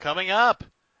Coming up,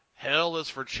 hell is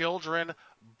for children,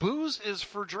 booze is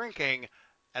for drinking,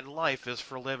 and life is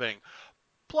for living.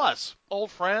 Plus, old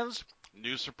friends,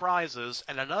 new surprises,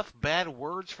 and enough bad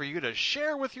words for you to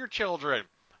share with your children.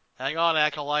 Hang on,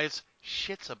 acolytes,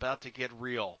 shit's about to get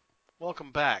real.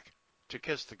 Welcome back to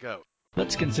Kiss the Goat.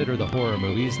 Let's consider the horror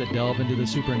movies that delve into the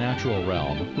supernatural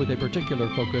realm with a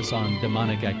particular focus on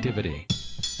demonic activity.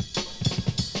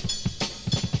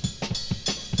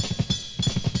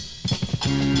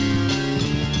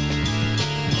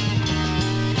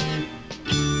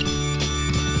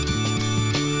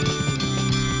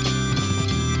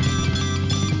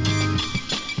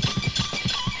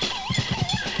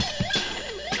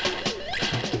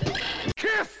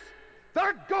 Kiss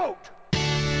the goat!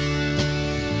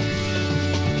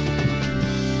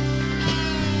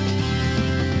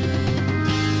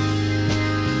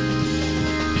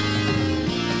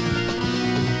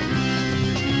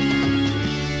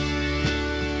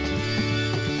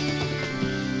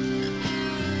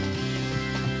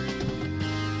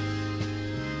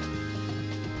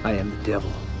 I am the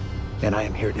devil, and I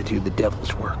am here to do the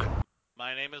devil's work.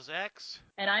 My name is X.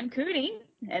 And I'm Cootie,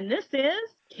 and this is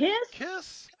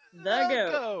Kiss the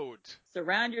Goat.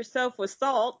 Surround yourself with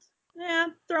salt.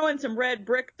 Throw in some red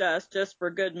brick dust just for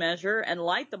good measure, and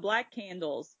light the black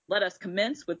candles. Let us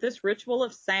commence with this ritual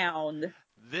of sound.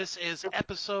 This is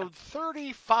episode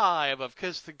 35 of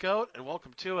Kiss the Goat, and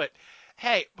welcome to it.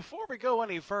 Hey, before we go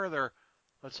any further,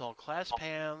 let's all clasp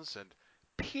hands and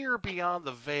peer beyond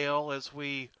the veil as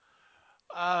we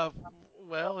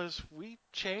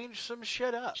change some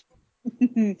shit up.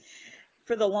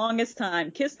 For the longest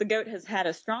time, Kiss the Goat has had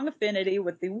a strong affinity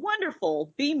with the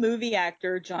wonderful B-movie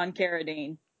actor John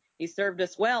Carradine. He served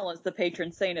us well as the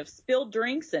patron saint of spilled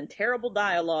drinks and terrible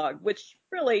dialogue, which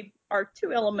really are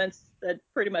two elements that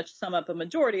pretty much sum up a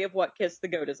majority of what Kiss the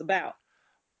Goat is about.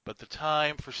 But the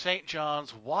time for St.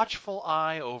 John's watchful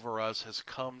eye over us has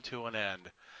come to an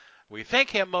end. We thank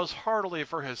him most heartily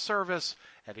for his service,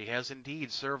 and he has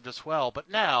indeed served us well. But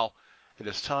now it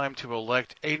is time to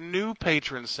elect a new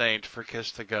patron saint for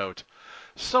Kiss the Goat,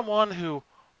 someone who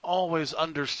always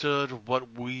understood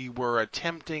what we were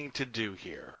attempting to do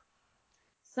here.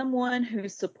 Someone who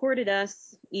supported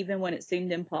us even when it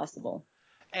seemed impossible.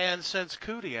 And since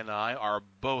Cootie and I are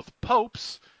both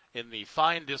popes, in the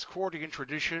fine Discordian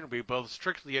tradition we both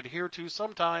strictly adhere to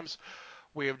sometimes,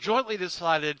 we have jointly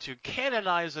decided to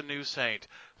canonize a new saint,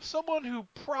 someone who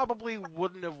probably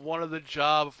wouldn't have wanted the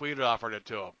job if we'd offered it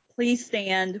to him. Please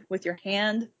stand with your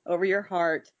hand over your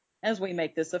heart as we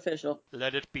make this official.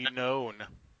 Let it be known,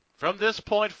 from this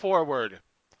point forward,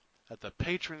 that the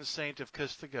patron saint of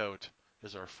Kiss the Goat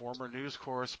is our former news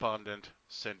correspondent,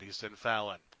 Cindy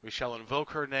Sinfallon. We shall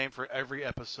invoke her name for every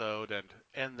episode, and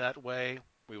in that way,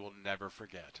 we will never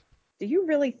forget. Do you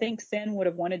really think Sin would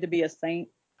have wanted to be a saint?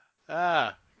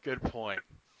 Ah, good point.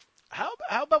 How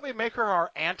about we make her our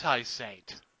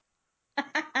anti-saint?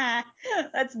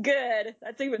 That's good.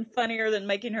 That's even funnier than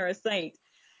making her a saint.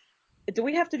 Do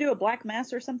we have to do a black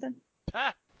mass or something?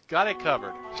 Ha! Got it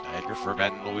covered. Stagger for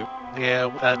Venlo. Yeah,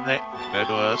 that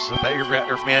was a better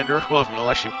commander of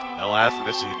militia. Alas,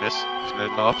 this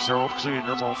an officer of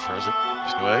Sooners on Frozen.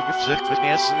 Snoweg of Six with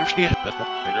Nancy or Snip, but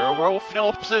there are wolf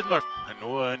Phillips in there. I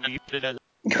know I need to.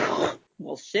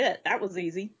 Well, shit, that was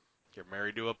easy. You're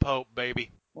married to a pope,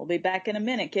 baby. We'll be back in a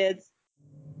minute, kids.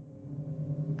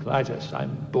 Clytus,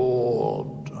 I'm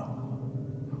bored.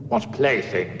 What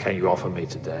plaything can you offer me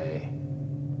today?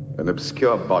 An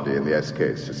obscure body in the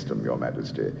SK system, Your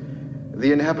Majesty.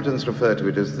 The inhabitants refer to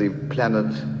it as the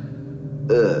planet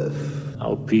Earth.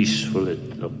 How peaceful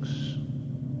it looks.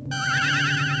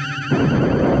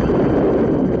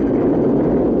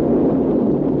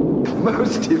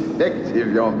 Most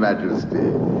effective, Your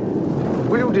Majesty.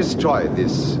 Will you destroy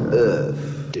this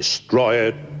Earth? Destroy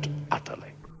it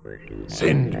utterly.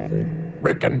 Send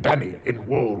Rick and Danny in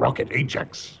Wool Rocket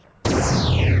Ajax.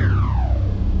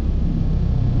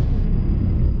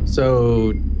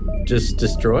 So, just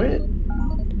destroy it?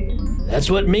 That's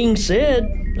what Ming said.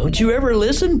 Don't you ever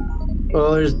listen?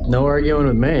 Well, there's no arguing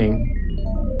with Ming.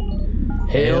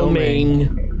 Hail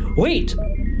Ming. Wait!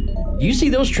 You see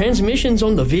those transmissions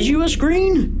on the Visua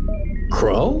screen?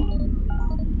 Crow?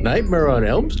 Nightmare on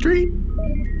Elm Street?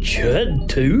 Chud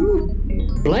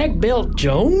 2? Black Belt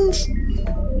Jones?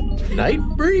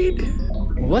 Nightbreed?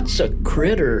 What's a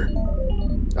critter?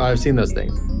 Oh, I've seen those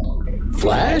things.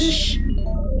 Flash?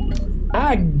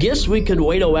 I guess we could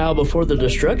wait a while before the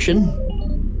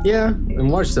destruction. Yeah, and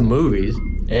watch the movies.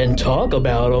 And talk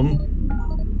about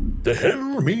them. The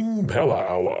Hail Ming Power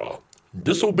Hour.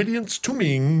 Disobedience to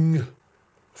Ming.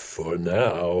 For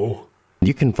now.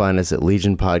 You can find us at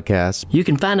Legion Podcasts, You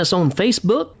can find us on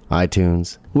Facebook.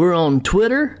 iTunes, We're on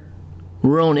Twitter.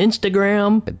 We're on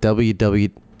Instagram. at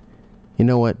www. You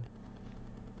know what?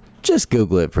 Just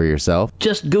Google it for yourself.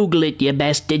 Just Google it, you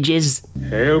bastages.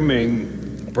 Hail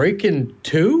Ming. Breaking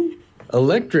 2?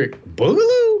 Electric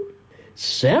Boogaloo?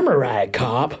 Samurai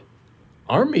Cop.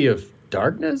 Army of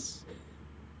Darkness?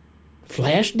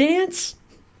 Flashdance.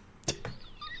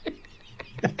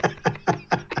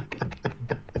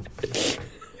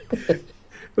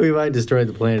 We might destroy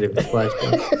the planet if it's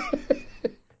flashback.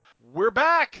 We're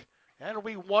back, and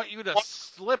we want you to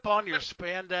slip on your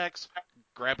spandex,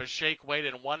 grab a shake weight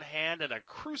in one hand and a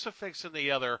crucifix in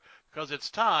the other, because it's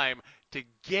time to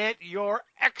get your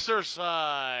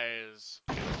exercise.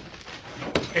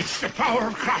 It's the power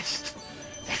of Christ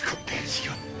that compels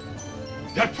you.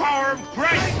 The power of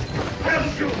Christ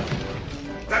compels you.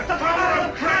 The power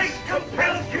of Christ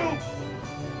compels you.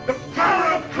 The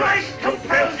power of Christ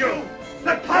compels you.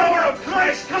 The power of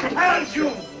Christ compels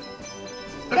you.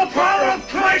 The power of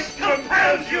Christ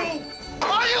compels you.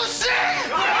 Are you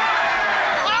sick?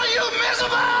 Are you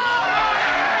miserable?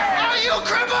 Are you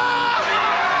crippled?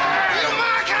 You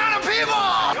my kind of people.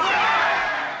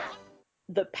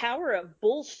 The power of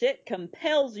bullshit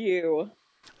compels you.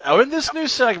 Now, in this new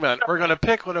segment, we're going to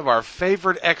pick one of our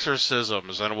favorite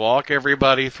exorcisms and walk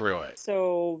everybody through it.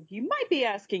 So you might be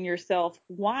asking yourself,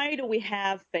 why do we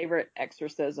have favorite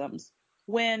exorcisms?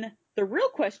 When the real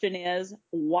question is,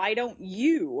 why don't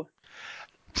you?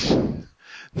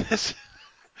 This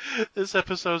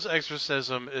episode's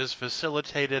exorcism is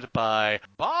facilitated by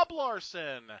Bob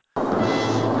Larson.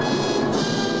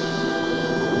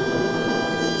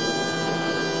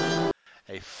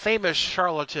 A famous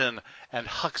charlatan and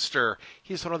huckster.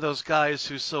 He's one of those guys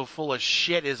who's so full of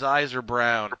shit his eyes are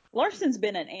brown. Larson's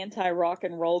been an anti-rock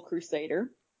and roll crusader,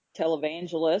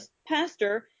 televangelist,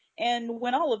 pastor, and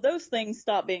when all of those things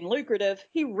stopped being lucrative,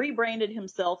 he rebranded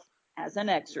himself as an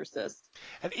exorcist.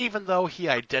 And even though he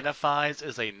identifies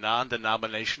as a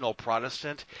non-denominational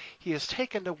Protestant, he has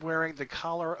taken to wearing the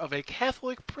collar of a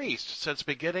Catholic priest since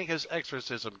beginning his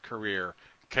exorcism career.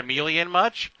 Chameleon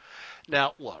much?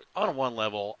 Now, look, on one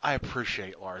level, I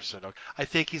appreciate Larson. I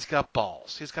think he's got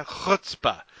balls. He's got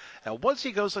chutzpah. And once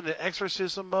he goes into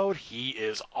exorcism mode, he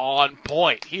is on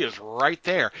point. He is right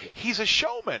there. He's a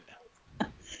showman.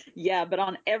 Yeah, but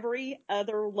on every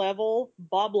other level,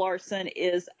 Bob Larson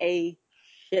is a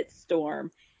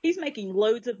shitstorm. He's making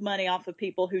loads of money off of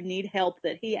people who need help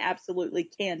that he absolutely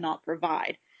cannot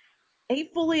provide. He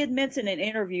fully admits in an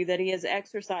interview that he has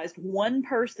exorcised one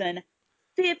person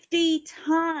 50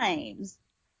 times.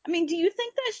 I mean, do you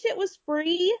think that shit was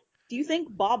free? Do you think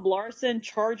Bob Larson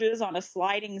charges on a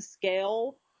sliding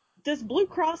scale? Does Blue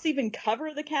Cross even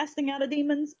cover the casting out of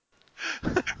demons?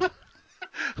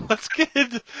 Let's get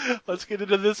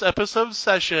into this episode's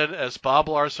session as Bob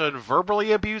Larson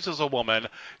verbally abuses a woman,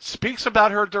 speaks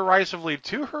about her derisively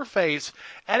to her face,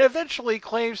 and eventually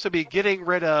claims to be getting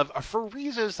rid of, for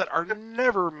reasons that are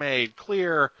never made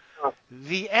clear,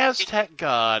 the Aztec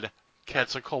god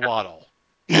Quetzalcoatl.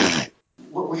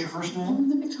 What was your first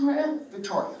name? Victoria.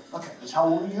 Victoria. Okay. How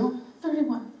old are you?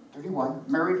 31. 31.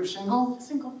 Married or single?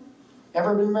 Single.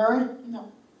 Ever been married? No.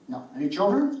 No. Any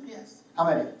children? Yes. How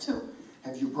many? 2.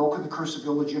 Have you broken the curse of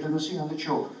illegitimacy on the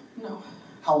children? No.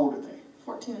 How old are they?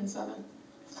 14 and 7.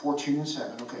 14 and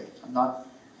 7. Okay. I'm not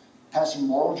passing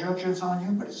moral judgments on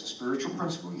you, but it's a spiritual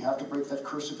principle. You have to break that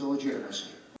curse of illegitimacy.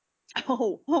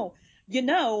 Oh, you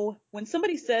know, when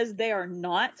somebody says they are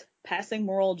not passing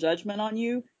moral judgment on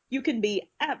you, you can be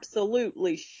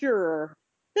absolutely sure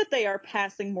that they are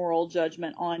passing moral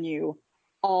judgment on you.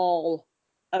 All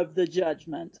of the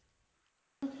judgment.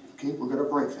 Okay, we're going to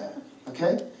break that.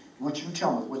 Okay? I want you to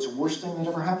tell me, what's the worst thing that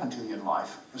ever happened to you in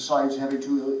life, besides having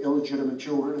 2 illegitimate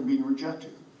children and being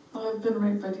rejected? I've been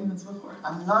raped by demons before.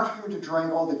 I'm not here to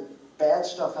drag all the bad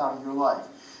stuff out of your life.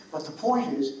 But the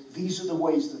point is, these are the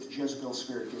ways that the Jezebel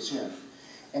spirit gets in.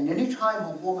 And anytime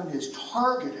a woman is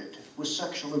targeted with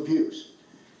sexual abuse,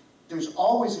 there's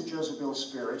always a Jezebel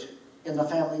spirit in the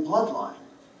family bloodline.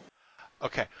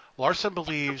 Okay, Larson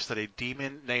believes that a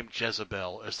demon named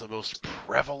Jezebel is the most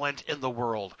prevalent in the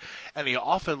world, and he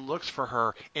often looks for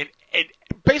her in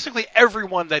basically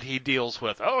everyone that he deals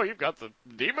with. Oh, you've got the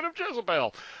demon of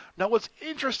Jezebel. Now, what's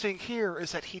interesting here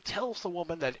is that he tells the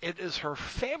woman that it is her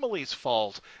family's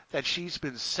fault that she's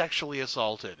been sexually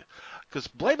assaulted, because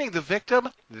blaming the victim,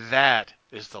 that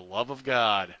is the love of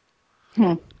God.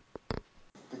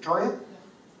 Victoria,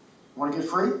 want to get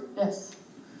free? Yes.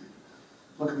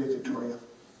 Look at me, Victoria.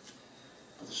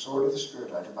 With the sword of the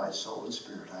Spirit, I divide soul and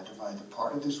spirit. I divide the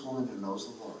part of this woman that knows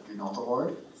the Lord. Do you know the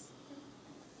Lord?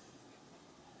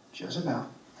 Jezebel,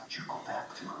 you go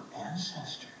back to her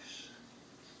ancestors.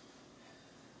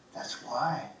 That's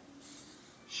why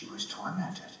she was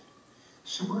tormented.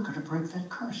 So we're going to break that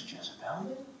curse,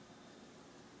 Jezebel.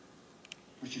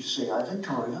 Would you say, I,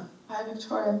 Victoria,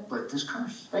 break this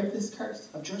curse break this curse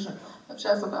of Jezebel of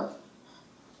Jezebel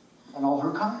and all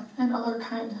her kind. and all her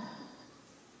kind.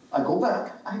 I go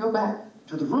back I go back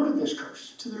to the root of this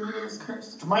curse, to the root of this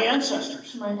curse, to my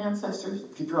ancestors. to my ancestors.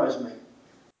 Keep your eyes on me.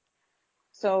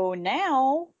 So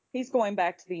now he's going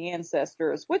back to the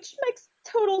ancestors, which makes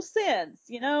total sense.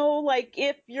 You know, like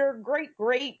if your great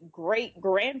great great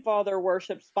grandfather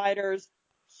worshipped spiders,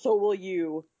 so will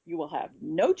you. You will have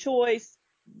no choice,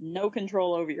 no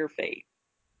control over your fate.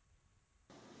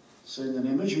 Say in the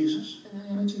name of Jesus, In the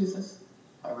name of Jesus,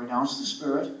 I renounce the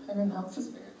spirit. I renounce the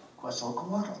spirit.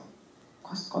 Quetzalcoatl.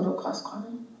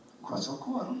 Quetzalcoatl.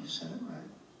 Quetzalcoatl, you said it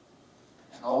right.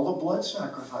 And all the blood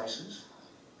sacrifices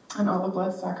And all the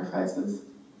blood sacrifices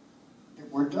that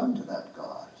were done to that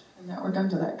god. and that were done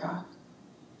to that god.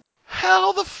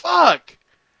 How the fuck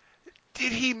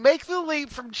did he make the leap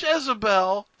from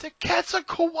Jezebel to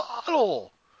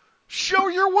Quetzalcoatl? Show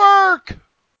your work!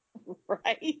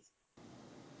 Right?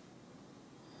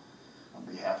 On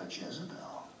behalf of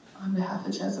Jezebel. On behalf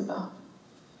of Jezebel.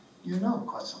 You know,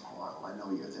 Quetzalcoatl, I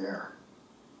know you're there.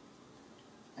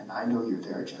 And I know you're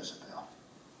there, Jezebel.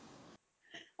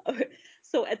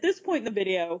 So at this point in the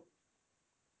video,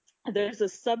 there's a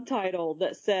subtitle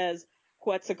that says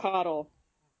Quetzalcoatl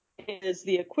is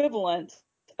the equivalent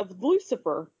of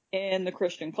Lucifer in the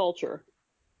Christian culture.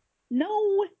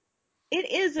 No, it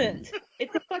isn't.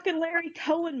 It's a fucking Larry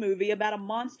Cohen movie about a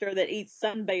monster that eats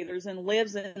sunbathers and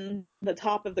lives in the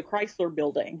top of the Chrysler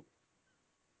building.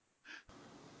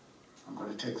 I'm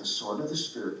going to take the sword of the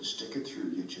Spirit and stick it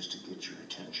through you just to get your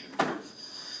attention.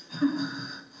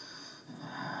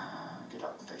 Get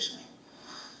up and face me.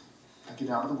 Now get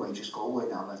out of the way. Just go away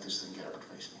now. Let this thing get up and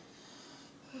face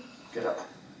me. Get up.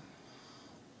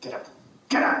 Get up.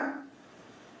 Get up!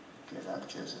 Get up,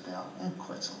 Jezebel and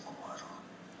Quetzalcoatl.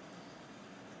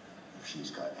 If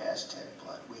she's got Aztec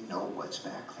blood, we know what's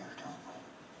back there, don't we?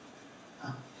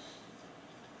 Huh?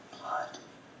 Blood.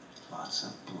 Lots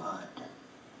of blood.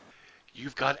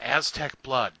 You've got Aztec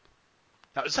blood.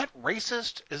 Now, is that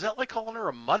racist? Is that like calling her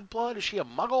a mudblood? Is she a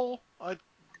muggle? I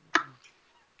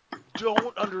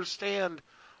don't understand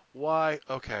why.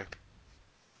 Okay.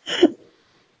 You've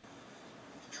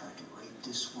tried to rape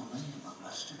this woman. You've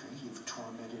molested her. You've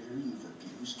tormented her. You've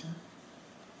abused her.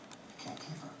 You can't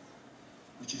keep her.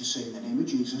 I want you to say, in the name of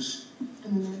Jesus,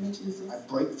 In the name of Jesus, I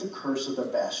break the curse of the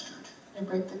bastard I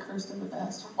break the curse of the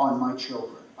bastard on my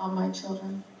children. on my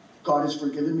children. God has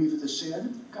forgiven me for the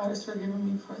sin, God has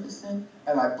forgiven me for the sin,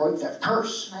 and I break that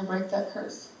curse. and I break that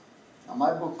curse. Now,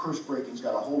 my book, Curse Breaking's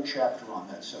got a whole chapter on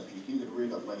that subject. You can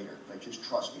read it later, but just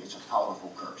trust me, it's a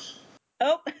powerful curse.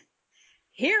 Oh,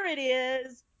 here it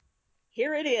is.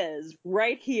 Here it is,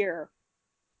 right here.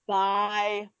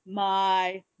 Buy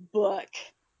my book.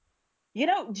 You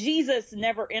know, Jesus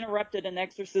never interrupted an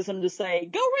exorcism to say,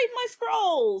 go read my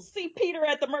scrolls, see Peter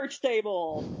at the merch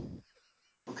table.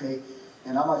 Okay?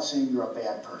 And I'm not saying you're a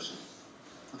bad person.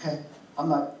 Okay? I'm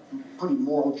not putting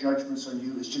moral judgments on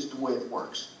you. It's just the way it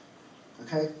works.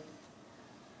 Okay?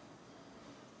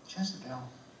 Jezebel,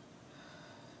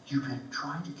 you've been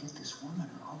trying to get this woman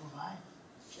her whole life.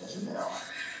 Jezebel,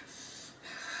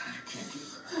 you can't keep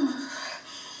her.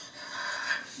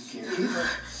 You can't keep her.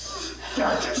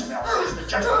 God, Jezebel, it's the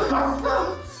judgment of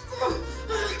God.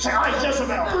 Say, I,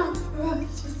 Jezebel.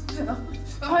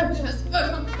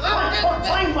 I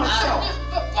proclaim myself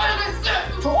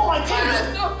to all my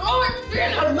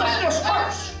kingdom. I lift this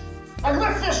curse. I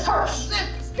lift this curse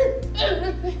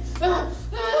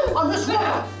on this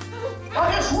woman.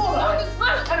 On this woman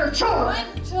and her children.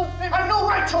 I have no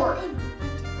right to her.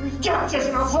 Get up,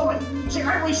 Jezebel, follow me. Say,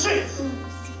 I receive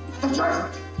the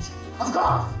judgment of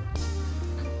God.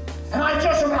 And I,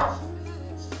 Jezebel,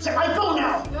 say, I go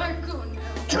now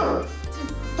to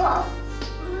the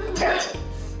pit.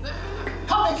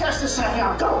 Help me cast this thing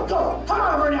out. Go, go. Come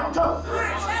out of her now. Go.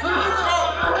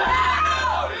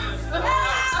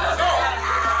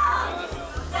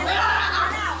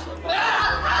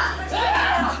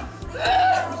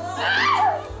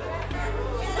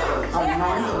 I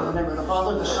anoint you in the name of the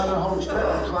Father, the Son, and the Holy Spirit.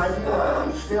 I drive you out.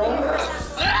 Be filled.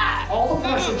 All the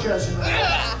flesh of Jezebel.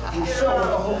 Be filled with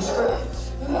the Holy Spirit.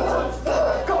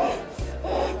 Go.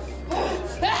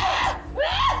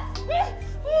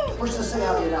 Push this thing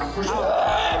out of you now. Push it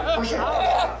out. Push it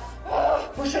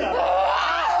out. Push it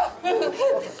out.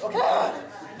 Okay.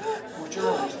 Won't you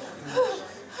relax?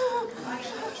 Relax.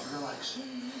 Relax.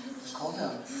 Just calm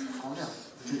down. Calm down.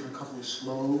 Take a couple of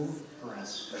slow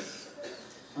breaths.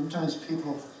 Sometimes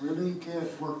people really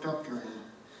get worked up during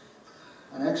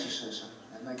an exorcism,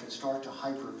 and they can start to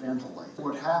hyperventilate.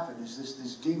 What happened is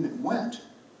this demon went.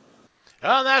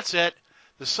 Oh, that's it.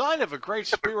 The sign of a great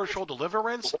spiritual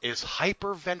deliverance is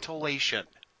hyperventilation.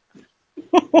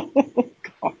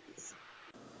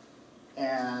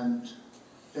 And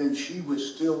then she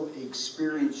was still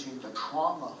experiencing the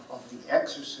trauma of the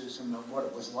exorcism, of what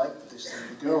it was like for this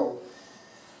thing to go.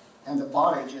 And the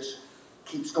body just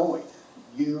keeps going.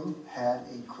 You had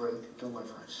a great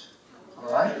deliverance.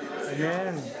 All right?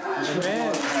 Amen.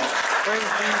 Amen. Praise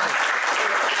Jesus.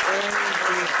 Praise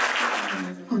Jesus.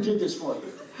 Who did this for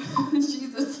you?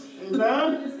 Jesus.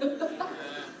 Amen?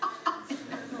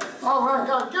 All right,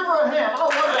 God, give her a hand. Oh,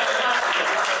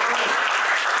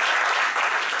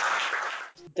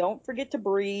 Don't forget to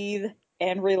breathe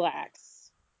and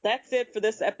relax. That's it for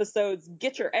this episode's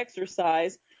Get Your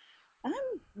Exercise. I'm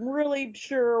really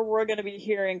sure we're going to be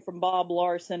hearing from Bob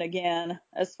Larson again.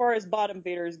 As far as bottom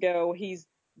feeders go, he's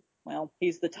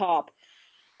the top.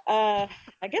 I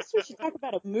guess we should talk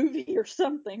about a movie or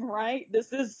something, right?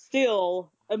 This is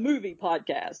still a movie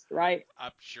podcast, right?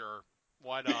 I'm sure.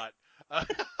 Why not?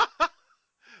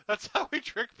 That's how we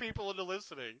trick people into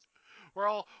listening. We're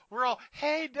all,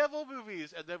 hey, devil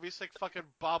movies, and then we stick fucking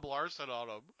Bob Larson on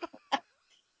them.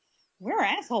 We're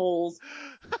assholes.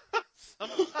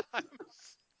 Sometimes.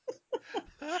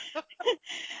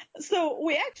 So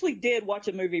we actually did watch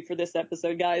a movie for this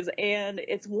episode, guys, and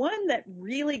it's one that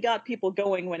really got people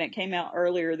going when it came out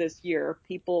earlier this year.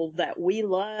 People that we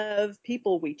love,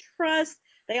 people we trust,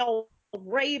 they all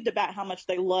raved about how much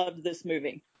they loved this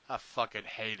movie. I fucking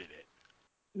hated it.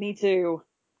 Me too.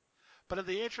 But in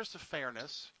the interest of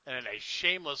fairness, and in a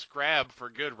shameless grab for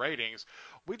good ratings,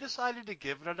 we decided to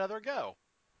give it another go.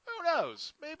 Who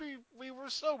knows? Maybe we were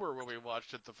sober when we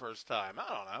watched it the first time. I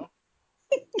don't know.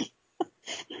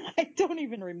 I don't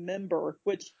even remember,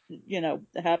 which,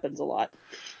 happens a lot.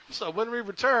 So when we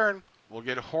return, we'll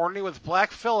get horny with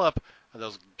Black Phillip and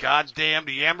those goddamn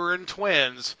yammering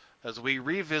twins as we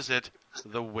revisit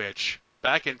The Witch.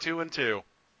 Back in 2 and 2.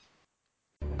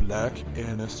 Black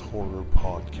Annis Horror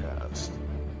Podcast.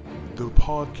 The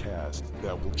podcast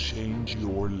that will change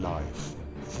your life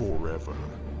forever.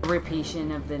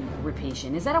 Repetition of the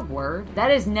repetition. Is that a word?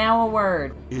 That is now a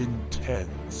word.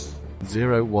 Intense.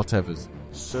 Zero whatevers.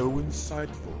 So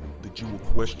insightful that you will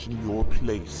question your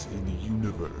place in the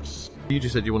universe. You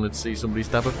just said you wanted to see somebody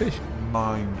stab a fish.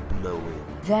 Mind-blowing.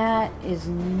 That is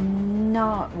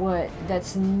not what...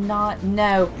 That's not...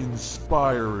 No.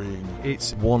 Inspiring.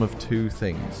 It's one of two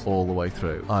things all the way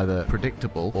through. Either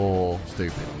predictable or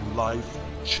stupid.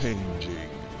 Life-changing.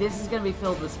 This is going to be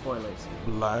filled with spoilers.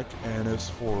 Black Annis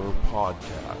Horror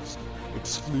Podcast.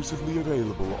 Exclusively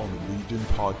available on the Legion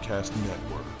Podcast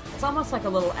Network. It's almost like a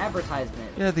little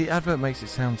advertisement. Yeah, the advert makes it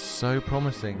sound so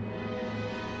promising.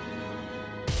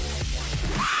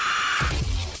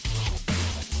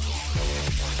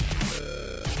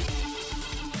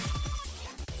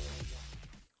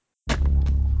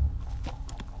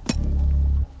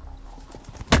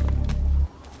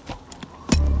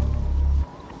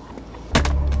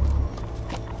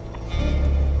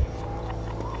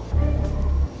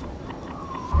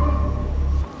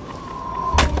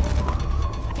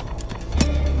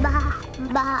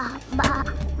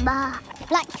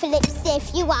 Black Phillip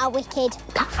Sif, you are wicked.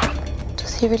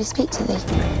 Does he really speak to thee?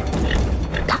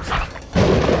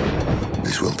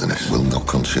 This wilderness will not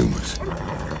consume us.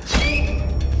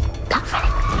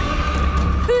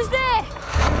 Who's there?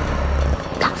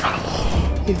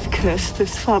 You've cursed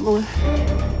this family.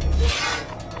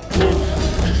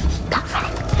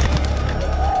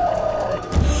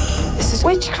 This is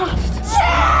witchcraft.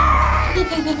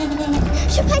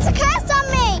 She placed a curse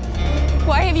on me!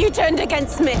 Why have you turned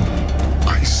against me?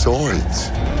 I saw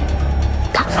it.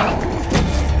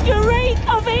 Your reign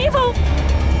of evil!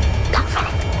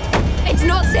 It's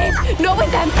not safe, not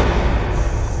with them!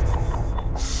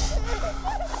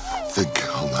 The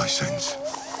girl I sense.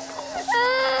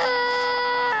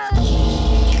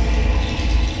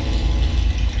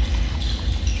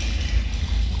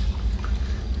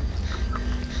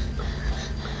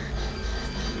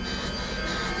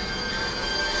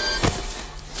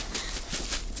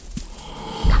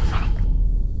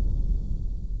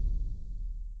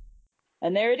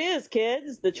 And there it is,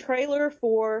 kids, the trailer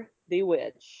for The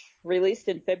Witch, released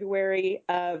in February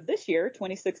of this year,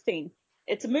 2016.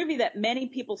 It's a movie that many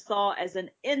people saw as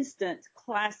an instant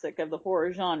classic of the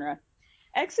horror genre.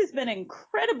 X has been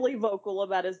incredibly vocal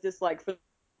about his dislike for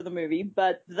the movie,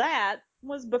 but that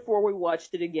was before we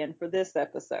watched it again for this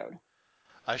episode.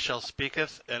 I shall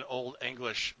speaketh in Old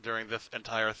English during this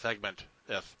entire segment.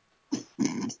 If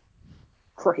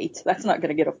Great. That's not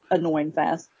going to get annoying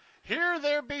fast. here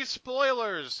there be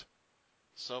spoilers,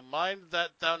 so mind that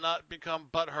thou not become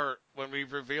butthurt when we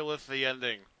revealeth the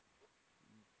ending.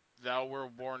 Thou were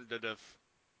warned if.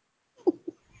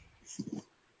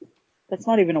 That's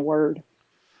not even a word.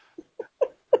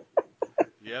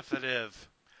 Yes, it is.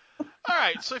 All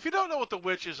right, so if you don't know what The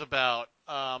Witch is about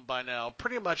by now,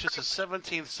 pretty much it's a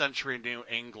 17th century New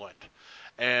England.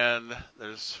 And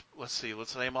let's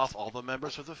name off all the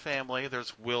members of the family.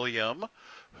 There's William,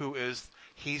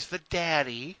 he's the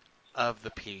daddy of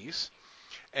the piece.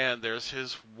 And there's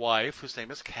his wife, whose name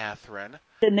is Catherine.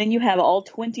 And then you have all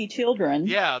 20 children.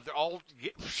 Yeah, they're all,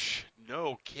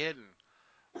 no kidding.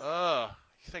 You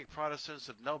think Protestants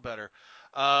would know better.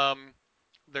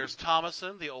 There's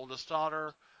Thomasin, the oldest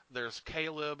daughter. There's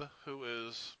Caleb, who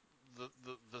is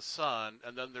the son.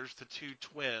 And then there's the two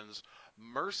twins,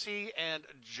 Mercy and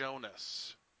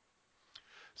Jonas.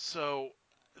 So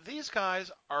these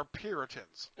guys are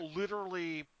Puritans,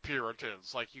 literally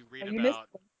Puritans, like you read about.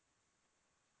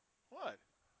 What?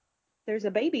 There's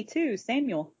a baby too,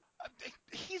 Samuel.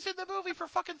 He's in the movie for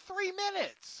fucking 3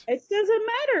 minutes. It doesn't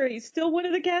matter. He's still one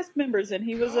of the cast members, and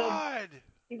he was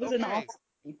an awesome.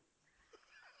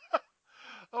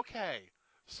 Okay,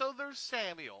 so there's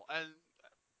Samuel,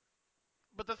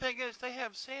 but the thing is, they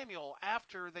have Samuel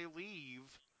after they leave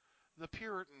the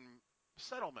Puritan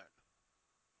settlement.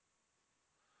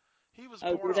 He was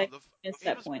born on the.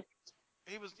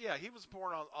 He was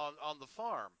born on the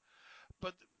farm.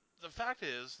 But the fact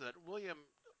is that William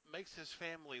makes his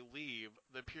family leave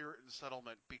the Puritan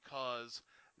settlement because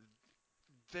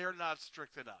they're not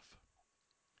strict enough.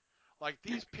 Like,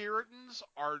 these Puritans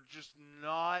are just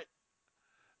not.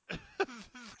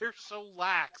 They're so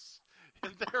lax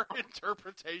in their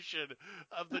interpretation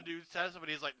of the New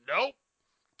Testament. He's like, nope,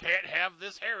 can't have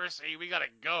this heresy. We gotta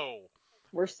go.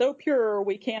 We're so pure,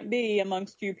 we can't be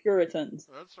amongst you Puritans.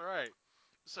 That's right.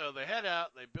 So they head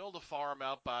out, they build a farm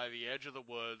out by the edge of the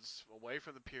woods, away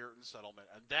from the Puritan settlement,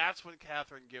 and that's when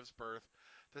Catherine gives birth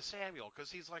to Samuel,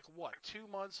 because he's like, what, 2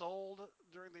 months old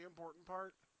during the important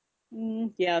part?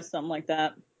 Yeah, something like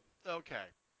that. Okay.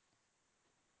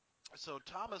 So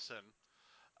Thomasin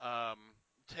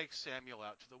takes Samuel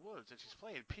out to the woods, and she's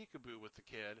playing peekaboo with the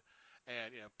kid,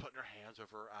 and, putting her hands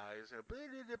over her eyes, and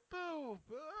boo,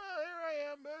 here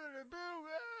I am, boo,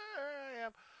 here I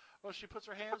am. Well, she puts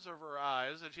her hands over her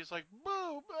eyes, and she's like,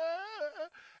 boo,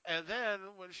 and then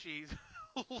when she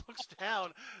looks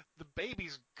down, the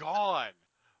baby's gone.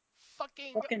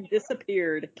 Fucking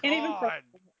disappeared. Can't even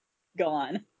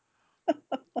gone.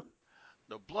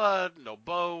 No blood, no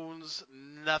bones,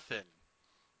 nothing.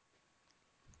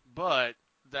 But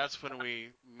that's when we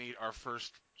meet our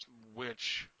first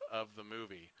witch of the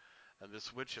movie. And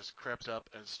this witch has crept up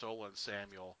and stolen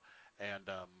Samuel and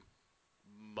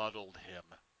muddled him.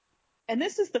 And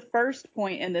this is the first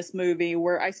point in this movie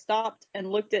where I stopped and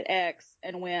looked at X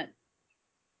and went,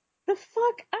 the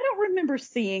fuck? I don't remember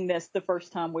seeing this the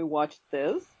first time we watched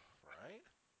this. Right?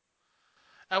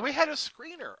 And we had a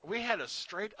screener. We had a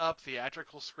straight up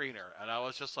theatrical screener. And I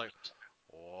was just like,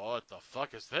 what the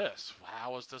fuck is this?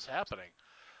 How is this happening?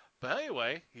 But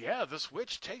anyway, yeah, this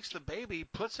witch takes the baby,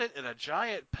 puts it in a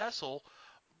giant pestle.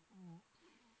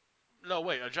 No,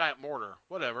 wait, a giant mortar.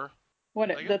 Whatever.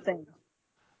 The thing?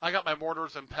 I got my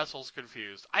mortars and pestles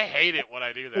confused. I hate it when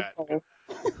I do that.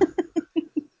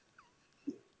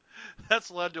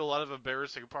 That's led to a lot of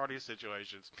embarrassing party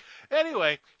situations.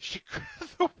 Anyway,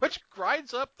 the witch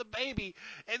grinds up the baby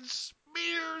and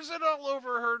smears it all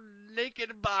over her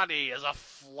naked body as a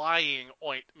flying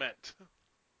ointment.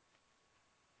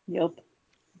 Yep.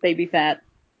 Baby fat.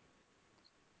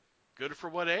 Good for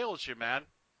what ails you, man.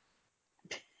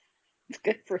 It's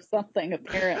good for something,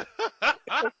 apparently.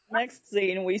 Next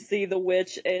scene, we see the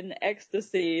witch in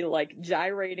ecstasy, like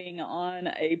gyrating on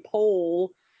a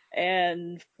pole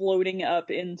and floating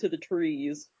up into the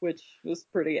trees, which was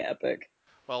pretty epic.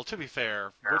 Well, to be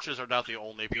fair, witches are not the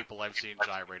only people I've seen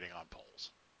gyrating on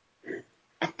poles.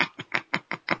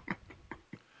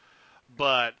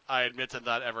 But I admit to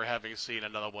not ever having seen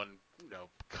another one,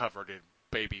 covered in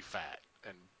baby fat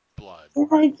and blood.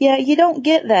 Yeah, you don't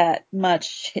get that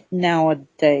much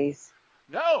nowadays.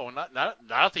 No, not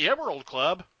at the Emerald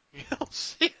Club. You don't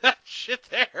see that shit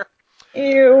there.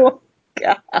 Ew.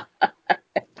 God.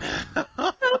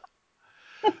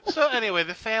 So anyway,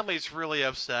 the family's really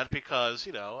upset because,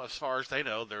 as far as they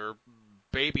know, their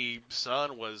baby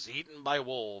son was eaten by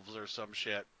wolves or some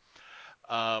shit.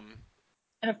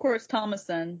 And of course,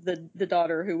 Thomasin, the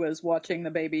daughter who was watching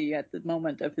the baby at the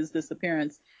moment of his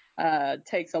disappearance,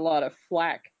 takes a lot of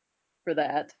flack for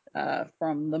that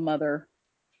from the mother.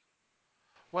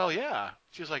 Well, yeah.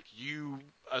 She's like, you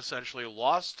essentially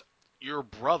lost your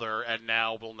brother, and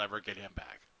now we'll never get him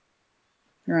back.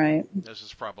 Right. This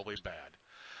is probably bad.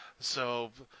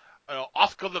 So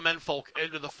off go the menfolk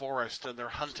into the forest, and they're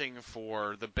hunting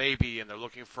for the baby, and they're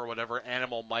looking for whatever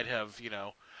animal might have,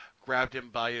 grabbed him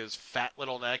by his fat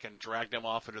little neck and dragged him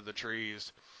off into the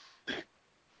trees.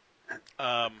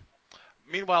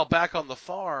 Meanwhile, back on the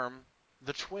farm,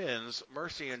 the twins,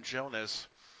 Mercy and Jonas,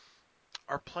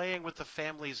 are playing with the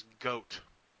family's goat.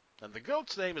 And the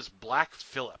goat's name is Black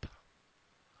Phillip.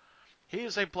 He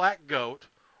is a black goat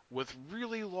with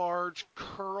really large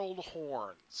curled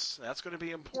horns. That's going to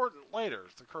be important later,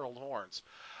 the curled horns.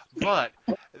 But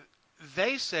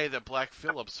they say that Black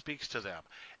Phillip speaks to them,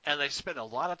 and they spend a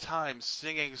lot of time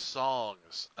singing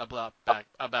songs about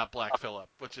Black Phillip,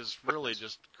 which is really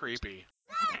just creepy.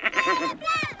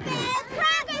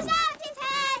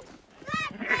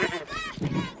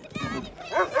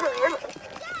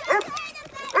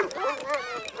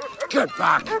 Get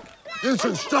back! You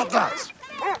two, stop that!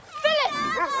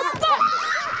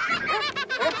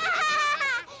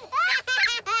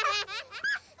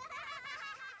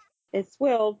 It's,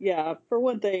 well, yeah, for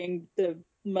one thing, the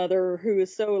mother, who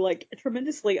is so, like,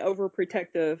 tremendously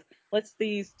overprotective, lets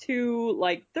these two,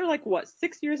 like, they're like, what,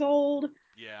 6 years old?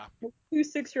 Yeah. 2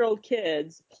 6-year-old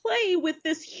kids play with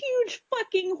this huge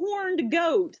fucking horned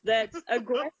goat that's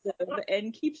aggressive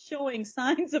and keeps showing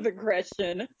signs of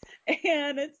aggression.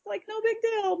 And it's like, no big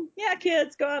deal. Yeah,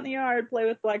 kids, go out in the yard, play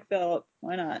with Black Phillip.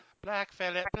 Why not? Black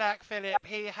Phillip,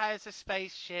 he has a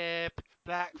spaceship.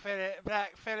 Black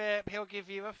Phillip, he'll give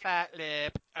you a fat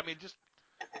lip. I mean, just...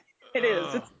 It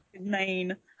is. It's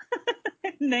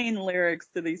inane lyrics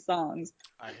to these songs.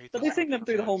 I hate But those they sing them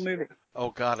fucking through the whole kids. movie. Oh,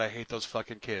 God, I hate those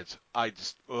fucking kids. I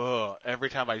just, every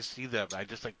time I see them, I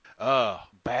just, like,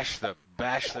 bash them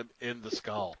in the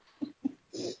skull.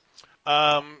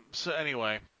 So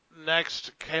anyway,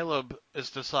 next, Caleb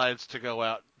decides to go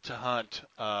out to hunt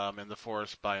in the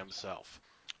forest by himself.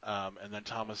 And then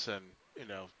Thomason,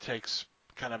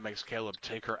 makes Caleb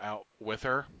take her out with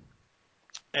her.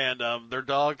 And their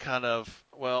dog kind of,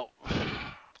 well,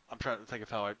 I'm trying to think of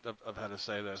how to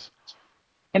say this.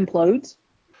 Implodes?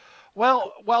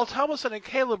 Well, while Thomason and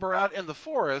Caleb are out in the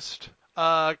forest,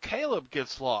 Caleb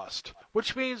gets lost,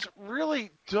 which means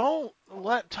really don't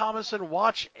let Thomason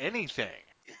watch anything.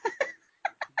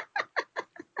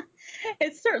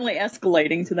 It's certainly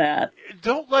escalating to that.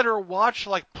 Don't let her watch,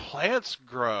 like, plants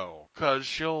grow, because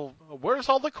where's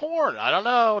all the corn? I don't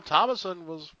know. Thomason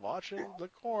was watching the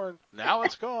corn. Now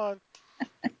it's gone.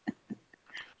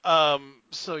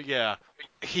 So yeah,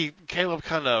 Caleb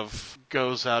kind of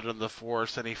goes out in the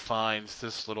forest and he finds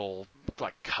this little,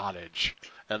 like, cottage.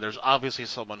 And there's obviously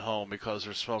someone home because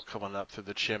there's smoke coming up through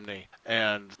the chimney.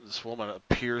 And this woman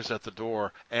appears at the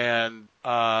door, and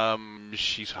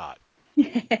she's hot.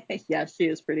 Yeah, she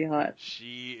is pretty hot.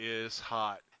 She is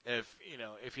hot.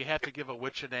 If you have to give a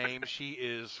witch a name, she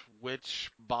is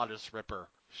Witch Bodice Ripper.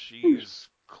 She's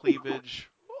cleavage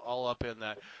all up in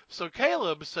that. So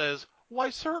Caleb says, "Why,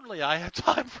 certainly I have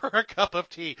time for a cup of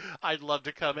tea. I'd love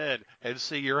to come in and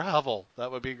see your hovel.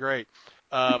 That would be great."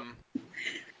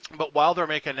 But while they're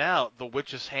making out, the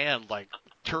witch's hand, like,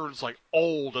 turns, like,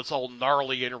 old. It's all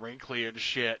gnarly and wrinkly and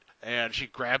shit. And she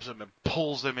grabs him and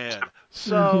pulls him in.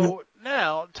 So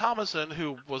now Thomason,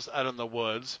 who was out in the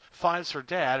woods, finds her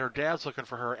dad. Her dad's looking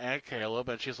for her and Caleb.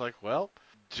 And she's like, well,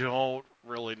 don't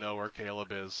really know where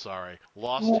Caleb is. Sorry.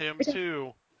 Lost him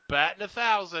too. Batting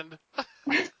 1,000.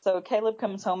 So Caleb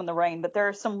comes home in the rain. But there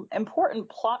are some important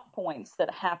plot points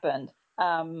that happened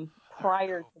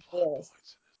prior to this.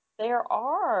 There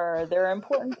are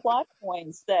important plot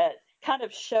points that kind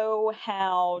of show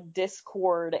how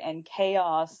discord and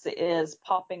chaos is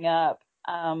popping up.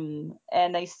 And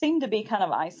they seem to be kind of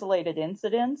isolated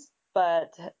incidents,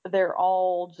 but they're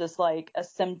all just like a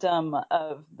symptom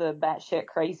of the batshit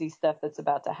crazy stuff that's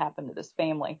about to happen to this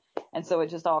family. And so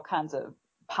it just all kinds of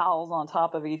piles on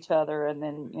top of each other and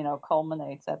then,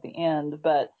 culminates at the end.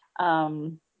 But,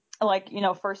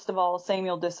 first of all,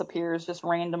 Samuel disappears just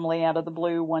randomly out of the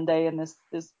blue one day in this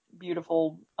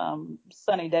beautiful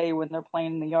sunny day when they're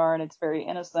playing in the yard. It's very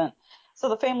innocent. So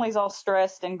the family's all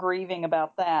stressed and grieving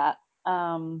about that.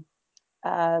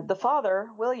 The father,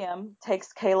 William,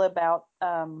 takes Caleb out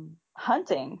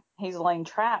hunting. He's laying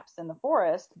traps in the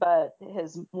forest, but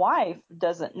his wife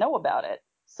doesn't know about it.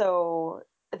 So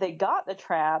they got the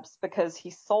traps because he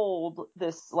sold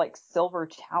this like silver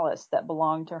chalice that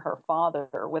belonged to her father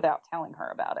without telling her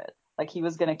about it. Like he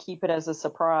was going to keep it as a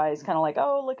surprise, kind of like,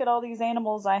 oh, look at all these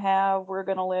animals I have. We're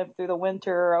going to live through the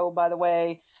winter. Oh, by the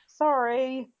way,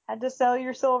 sorry, had to sell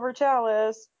your silver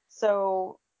chalice.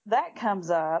 So that comes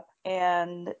up,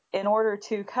 and in order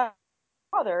to cover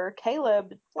father,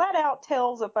 Caleb flat out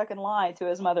tells a fucking lie to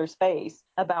his mother's face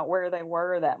about where they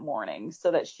were that morning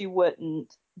so that she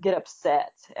wouldn't get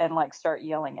upset and like start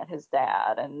yelling at his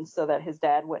dad, and so that his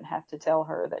dad wouldn't have to tell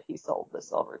her that he sold the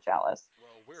silver chalice.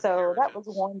 We're So Puritans. that was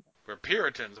one. We're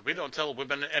Puritans. We don't tell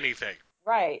women anything.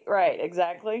 Right,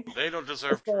 exactly. They don't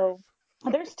deserve So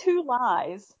truth. there's two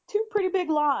pretty big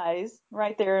lies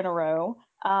right there in a row.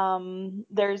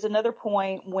 There's another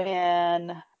point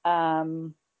when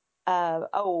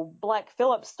Black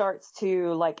Phillip starts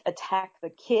to like attack the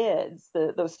kids,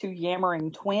 those two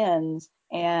yammering twins,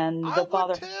 and the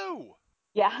father. I would too.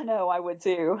 Yeah, I know, I would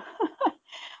too.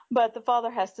 But the father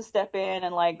has to step in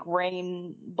and like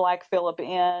rein Black Phillip in,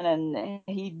 and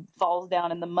he falls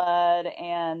down in the mud,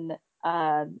 and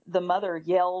the mother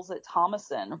yells at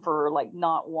Thomason for like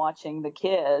not watching the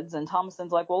kids, and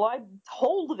Thomason's like, well, I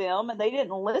told them and they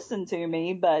didn't listen to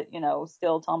me, but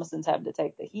still Thomason's having to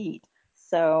take the heat.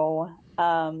 So,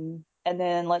 and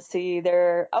then let's see,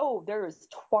 there's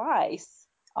twice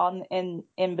in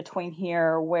between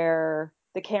here where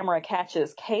the camera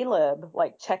catches Caleb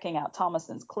like checking out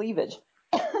Thomason's cleavage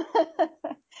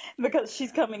because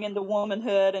she's coming into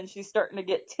womanhood and she's starting to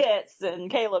get tits, and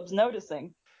Caleb's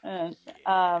noticing. And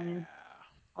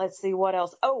let's see what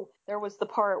else. Oh, there was the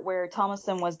part where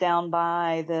Thomason was down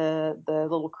by the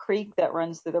little creek that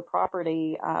runs through the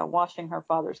property, washing her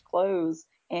father's clothes,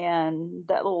 and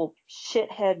that little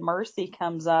shithead Mercy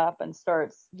comes up and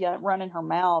starts running her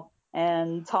mouth,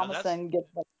 and Thomason gets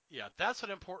like. Yeah, that's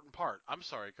an important part. I'm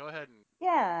sorry. Go ahead and.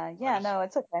 No,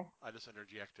 it's okay. I just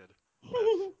interjected.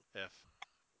 If.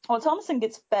 Well, Thomason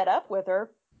gets fed up with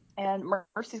her, and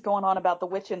Mercy's going on about the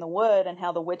witch in the wood and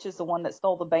how the witch is the one that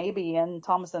stole the baby, and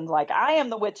Thomason's like, I am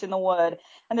the witch in the wood.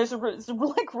 And there's a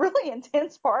like really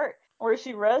intense part where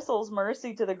she wrestles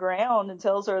Mercy to the ground and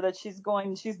tells her that she's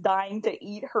dying to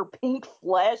eat her pink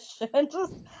flesh, and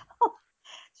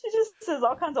she just says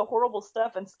all kinds of horrible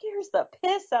stuff and scares the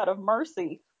piss out of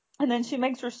Mercy. And then she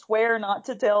makes her swear not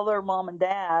to tell their mom and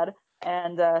dad.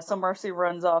 And so Mercy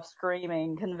runs off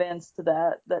screaming, convinced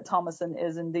that Thomason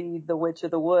is indeed the witch of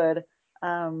the wood. It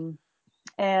sounds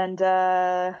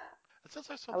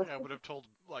like something I would have told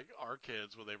like our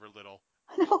kids when they were little.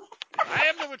 I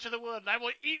am the witch of the wood, and I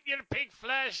will eat your pig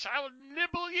flesh. I will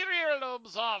nibble your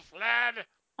earlobes off, lad.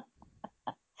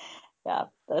 Yeah,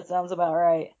 that sounds about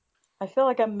right. I feel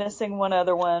like I'm missing one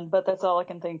other one, but that's all I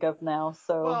can think of now.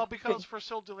 So. Well, because we're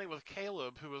still dealing with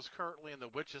Caleb, who is currently in the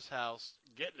witch's house,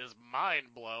 getting his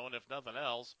mind blown, if nothing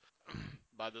else,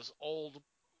 by this old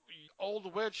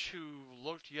witch who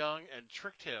looked young and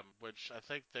tricked him, which I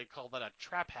think they call that a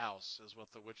trap house, is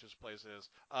what the witch's place is.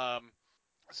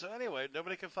 So anyway,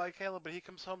 nobody can find Caleb, but he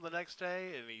comes home the next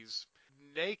day, and he's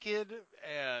naked,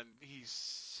 and he's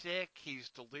sick, he's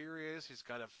delirious, he's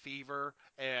got a fever,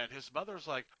 and his mother's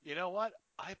like, you know what?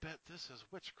 I bet this is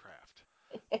witchcraft.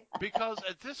 Because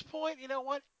at this point, you know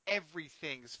what?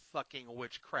 Everything's fucking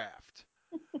witchcraft.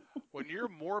 When you're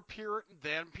more Puritan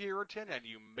than Puritan, and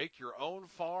you make your own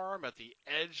farm at the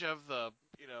edge of the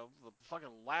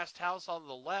fucking last house on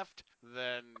the left,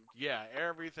 then yeah,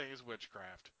 everything's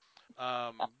witchcraft.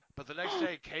 But the next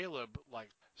day, Caleb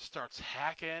starts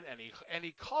hacking, and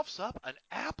he coughs up an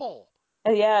apple.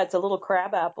 Yeah, it's a little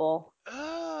crab apple.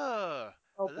 Ugh.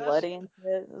 All bloody and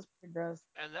shit. It was pretty gross.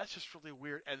 And that's just really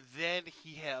weird. And then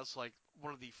he has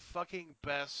one of the fucking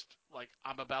best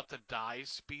I'm about to die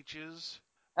speeches.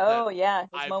 Oh yeah, his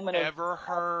I've moment ever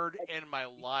heard in my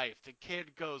life. The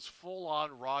kid goes full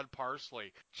on Rod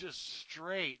Parsley, just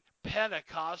straight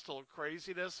Pentecostal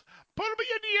craziness. Put me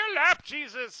into your lap,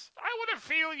 Jesus. I want to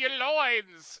feel your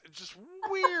loins. Just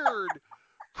weird,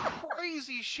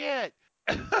 crazy shit.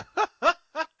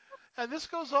 And this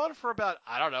goes on for about,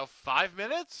 5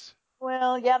 minutes?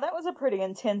 Well, yeah, that was a pretty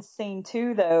intense scene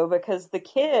too, though, because the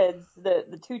kids,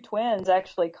 the two twins,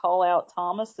 actually call out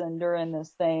Thomason during this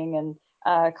thing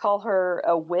and call her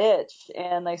a witch,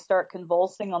 and they start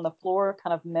convulsing on the floor,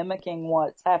 kind of mimicking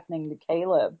what's happening to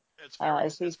Caleb. It's very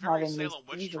Salem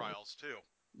witch trials too.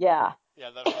 Yeah.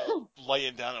 Yeah, that whole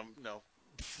laying down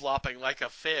flopping like a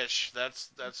fish. That's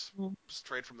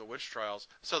straight from the witch trials.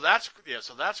 So that's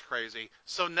crazy.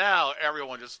 So now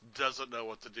everyone just doesn't know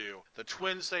what to do. The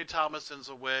twins say Thomasin's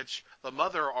a witch. The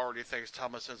mother already thinks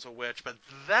Thomasin's a witch, but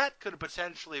that could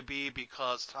potentially be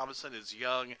because Thomasin is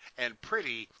young and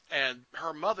pretty, and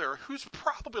her mother, who's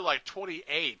probably like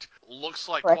 28, looks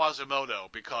like Right. Quasimodo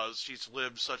because she's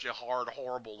lived such a hard,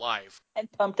 horrible life.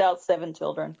 And pumped out 7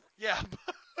 children. Yeah.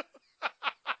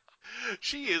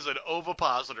 She is an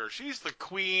ovipositor. She's the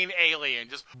queen alien.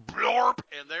 Just blorp,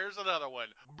 and there's another one.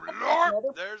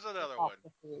 Blorp, there's another one.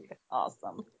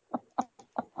 Awesome.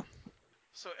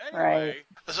 So anyway,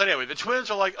 the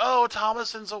twins are like, oh,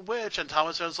 Thomasin's a witch. And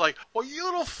Thomasin's like, well, you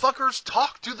little fuckers,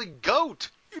 talk to the goat.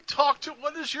 You talk to,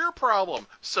 what is your problem?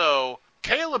 So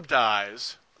Caleb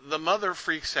dies. The mother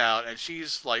freaks out, and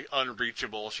she's, like,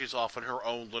 unreachable. She's off in her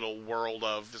own little world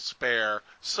of despair.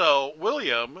 So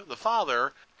William, the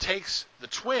father, takes the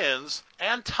twins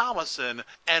and Thomasin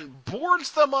and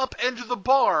boards them up into the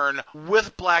barn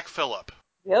with Black Phillip.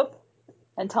 Yep.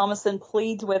 And Thomasin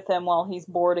pleads with him while he's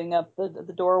boarding up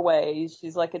the doorway.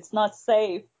 She's like, it's not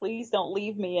safe. Please don't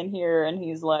leave me in here. And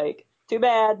he's like, too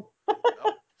bad.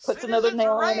 Puts another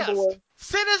nail on the door.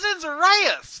 Citizens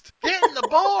arrest! Get in the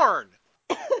barn!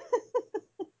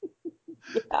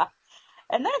 Yeah.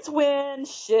 And that's when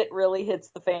shit really hits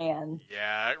the fan.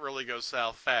 Yeah, it really goes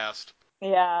south fast.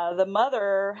 Yeah, the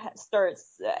mother starts,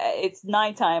 it's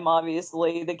nighttime,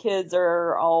 obviously. The kids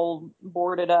are all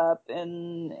boarded up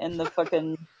in the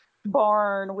fucking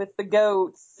barn with the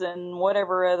goats and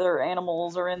whatever other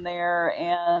animals are in there.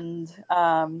 And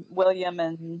William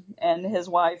and his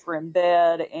wife are in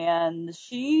bed. And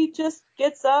she just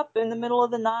gets up in the middle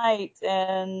of the night,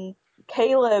 and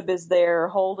Caleb is there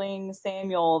holding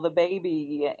Samuel, the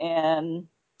baby, and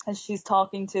she's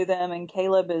talking to them, and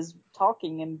Caleb is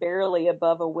talking and barely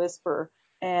above a whisper.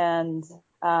 And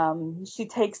she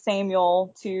takes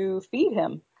Samuel to feed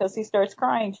him because he starts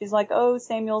crying. She's like, oh,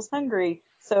 Samuel's hungry.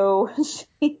 So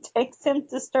she takes him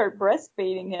to start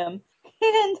breastfeeding him.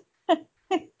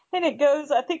 And it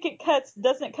goes, I think it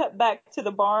doesn't cut back to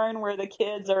the barn where the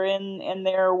kids are in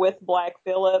there with Black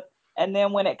Phillip. And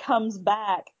then when it comes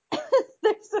back,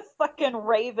 there's a fucking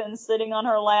raven sitting on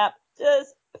her lap,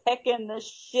 just pecking the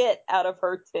shit out of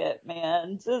her tit,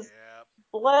 man. Just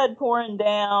blood pouring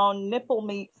down, nipple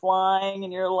meat flying,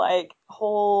 and you're like,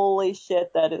 holy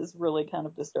shit, that is really kind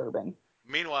of disturbing.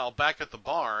 Meanwhile, back at the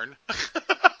barn,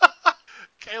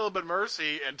 Caleb and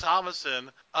Mercy and Thomasin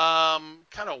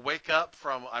kind of wake up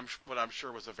from what I'm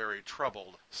sure was a very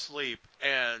troubled sleep,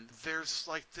 and there's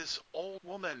like this old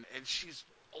woman, and she's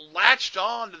latched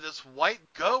on to this white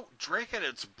goat drinking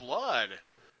its blood.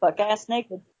 Buck-ass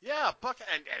naked. Yeah,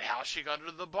 and how she got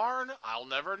into the barn, I'll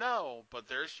never know. But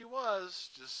there she was,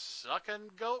 just sucking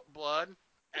goat blood.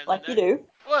 And like you do.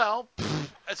 Well,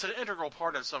 it's an integral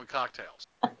part of some cocktails.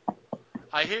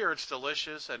 I hear it's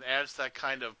delicious and adds that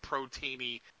kind of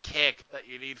proteiny kick that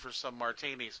you need for some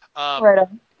martinis. Right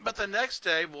on. But the next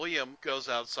day, William goes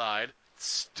outside.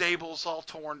 Stable's all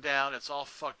torn down. It's all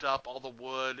fucked up. All the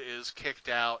wood is kicked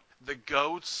out. The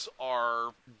goats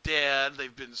are dead.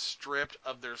 They've been stripped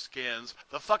of their skins.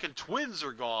 The fucking twins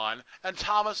are gone. And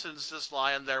Thomasin's just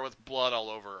lying there with blood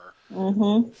all over her.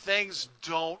 Mm-hmm. Things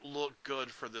don't look good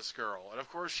for this girl. And of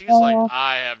course, she's like,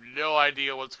 I have no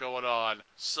idea what's going on.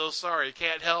 So sorry,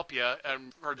 can't help you.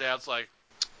 And her dad's like,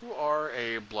 you are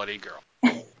a bloody girl.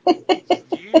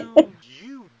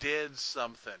 You did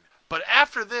something. But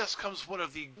after this comes one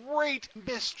of the great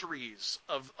mysteries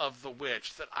of the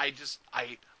witch that I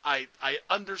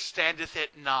understandeth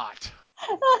it not.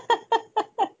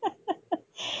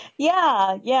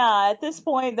 Yeah. At this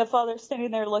point, the father's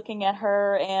standing there looking at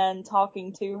her and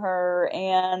talking to her,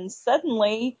 and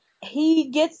suddenly he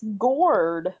gets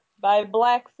gored by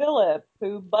Black Phillip,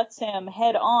 who butts him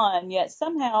head on, yet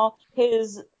somehow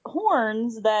his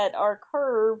horns that are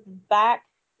curved back,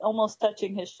 almost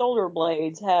touching his shoulder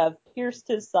blades, have pierced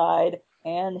his side,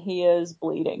 and he is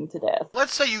bleeding to death.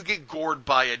 Let's say you get gored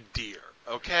by a deer,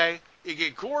 okay? You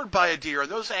get gored by a deer, and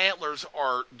those antlers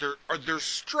they're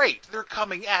straight. They're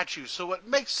coming at you, so it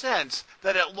makes sense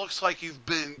that it looks like you've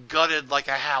been gutted like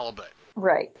a halibut.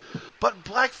 Right. But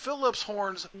Black Phillip's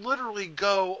horns literally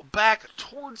go back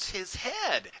towards his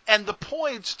head, and the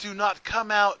points do not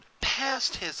come out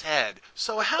past his head.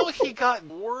 So how he got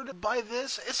gored by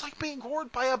this, it's like being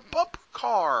gored by a bumper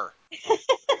car.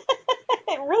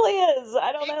 It really is.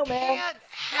 I don't know, man. It can't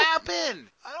happen.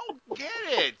 I don't get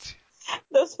it.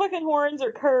 Those fucking horns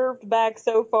are curved back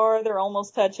so far, they're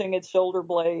almost touching its shoulder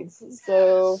blades.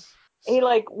 So he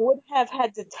would have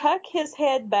had to tuck his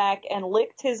head back and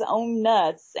licked his own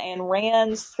nuts and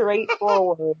ran straight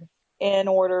forward in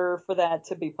order for that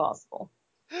to be possible.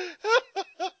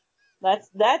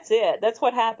 That's it. That's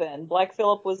what happened. Black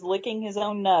Phillip was licking his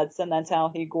own nuts, and that's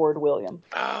how he gored William.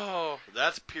 Oh,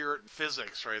 that's pure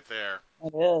physics right there.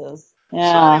 It is. So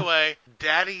Yeah. anyway,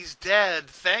 Daddy's dead.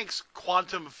 Thanks,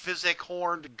 quantum physic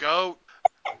horned goat.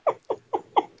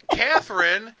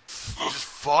 Catherine just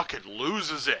fucking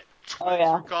loses it. Twins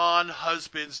are gone,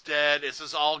 husband's dead. This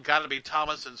has all got to be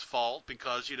Thomason's fault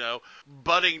because,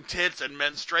 budding tits and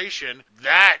menstruation,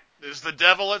 that is the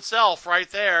devil itself right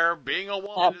there. Being a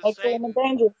woman is Satan.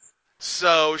 Dangerous.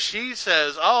 So she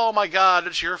says, oh my God,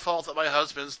 it's your fault that my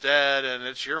husband's dead and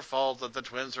it's your fault that the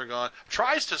twins are gone.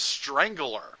 Tries to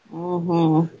strangle her.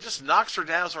 Mm-hmm. Just knocks her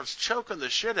down, starts choking the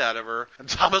shit out of her. And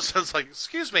Thomason's like,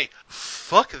 excuse me,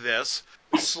 fuck this.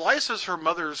 Slices her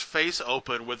mother's face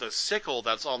open with a sickle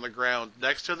that's on the ground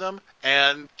next to them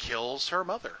and kills her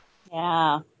mother.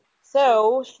 Yeah.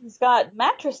 So she's got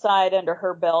matricide under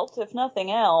her belt, if nothing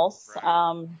else.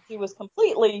 Right. She was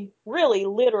completely, really,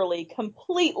 literally,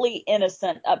 completely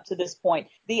innocent up to this point.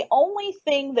 The only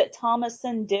thing that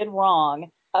Thomason did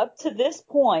wrong up to this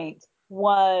point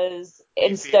was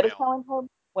instead of telling her,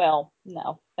 well,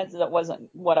 no, that wasn't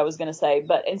what I was going to say,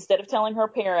 but instead of telling her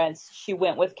parents, she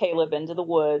went with Caleb into the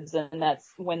woods, and that's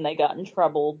when they got in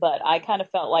trouble. But I kind of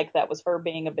felt like that was her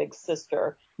being a big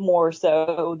sister more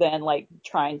so than like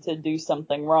trying to do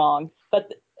something wrong.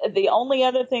 But the only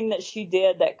other thing that she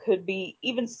did that could be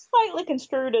even slightly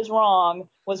construed as wrong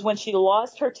was when she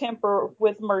lost her temper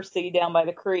with Mercy down by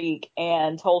the creek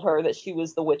and told her that she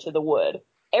was the Witch of the Wood.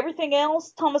 Everything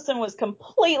else, Thomason was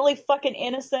completely fucking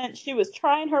innocent. She was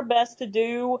trying her best to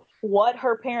do what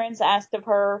her parents asked of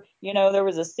her. There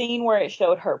was a scene where it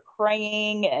showed her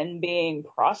praying and being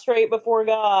prostrate before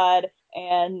God.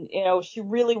 And, she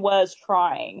really was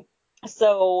trying.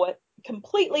 So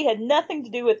completely had nothing to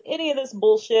do with any of this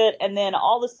bullshit. And then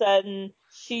all of a sudden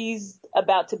she's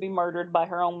about to be murdered by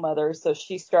her own mother. So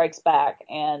she strikes back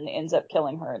and ends up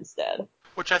killing her instead.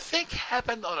 Which I think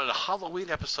happened on a Halloween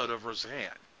episode of Roseanne.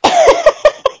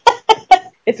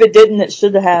 If it didn't, it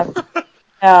should have.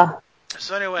 Yeah.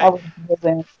 So anyway,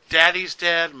 Daddy's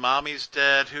dead, Mommy's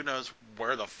dead. Who knows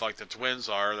where the fuck the twins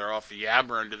are? They're off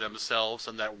yammering to themselves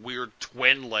in that weird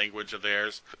twin language of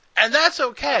theirs. And that's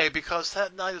okay, because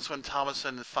that night is when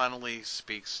Thomason finally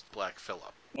speaks Black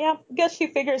Phillip. Yeah, I guess she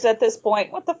figures at this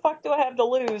point, what the fuck do I have to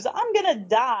lose? I'm gonna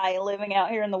die living out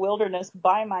here in the wilderness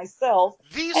by myself.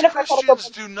 These Christians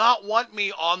do not want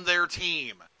me on their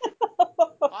team.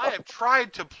 I have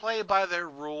tried to play by their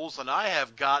rules, and I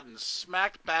have gotten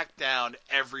smacked back down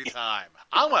every time.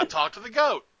 I want to talk to the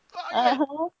goat.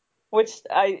 Uh-huh. Which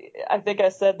I think I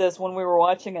said this when we were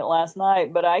watching it last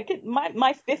night, but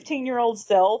my 15-year-old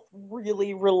self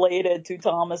really related to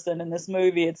Thomason in this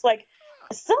movie. It's like,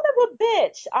 son of a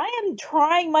bitch, I am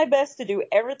trying my best to do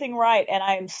everything right, and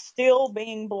I am still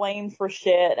being blamed for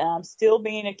shit, and I'm still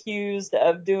being accused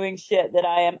of doing shit that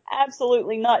I am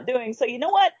absolutely not doing. So you know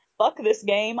what? Fuck this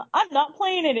game. I'm not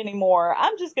playing it anymore.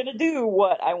 I'm just going to do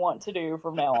what I want to do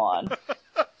from now on.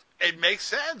 It makes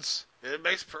sense. It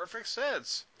makes perfect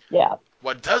sense. Yeah.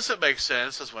 What doesn't make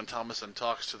sense is when Thomason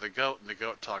talks to the goat and the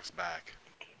goat talks back.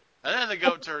 And then the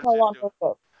goat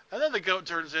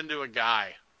turns into a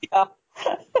guy. Yeah.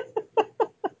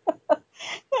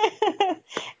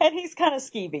 And he's kind of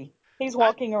skeevy. He's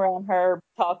walking around her,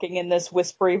 talking in this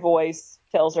whispery voice,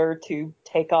 tells her to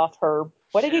take off her,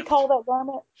 what did he call that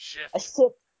garment? Shift. A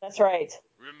shift. That's right.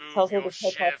 Remove tells her your to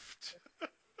take shift.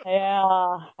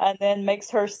 Yeah, and then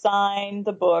makes her sign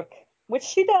the book, which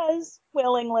she does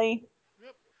willingly.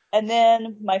 Yep. And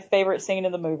then my favorite scene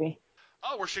in the movie.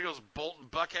 Oh, where she goes bolting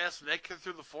buck-ass naked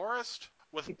through the forest?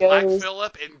 With Black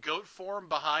Phillip in goat form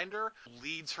behind her,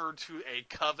 leads her to a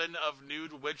coven of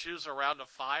nude witches around a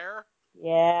fire.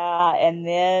 Yeah, and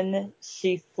then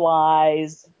she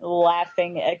flies,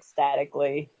 laughing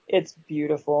ecstatically. It's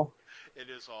beautiful. It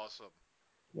is awesome.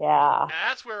 Yeah. And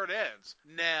that's where it ends.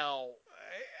 Now,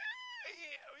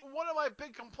 one of my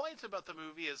big complaints about the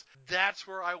movie is that's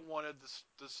where I wanted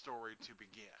the story to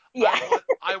begin. Yeah.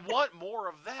 I want more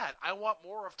of that. I want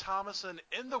more of Thomason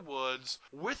in the woods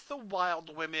with the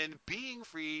wild women being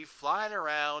free, flying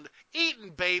around,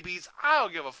 eating babies. I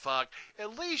don't give a fuck.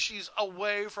 At least she's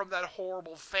away from that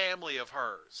horrible family of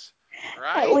hers.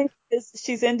 Right? At least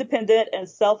she's independent and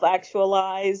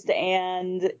self-actualized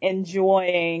and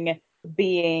enjoying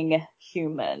being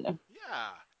human. Yeah.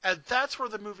 And that's where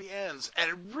the movie ends.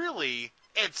 And really,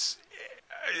 it's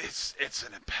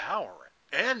an empowering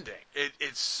ending.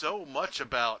 It's so much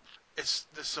about there's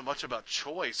so much about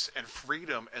choice and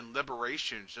freedom and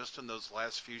liberation just in those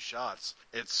last few shots.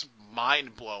 It's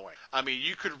mind-blowing. I mean,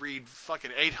 you could read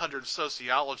fucking 800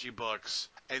 sociology books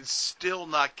and still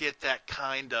not get that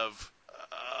kind of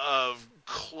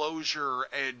closure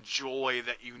and joy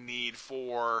that you need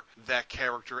for that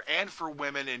character and for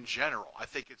women in general. I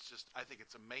think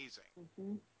it's amazing.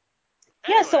 Mm-hmm.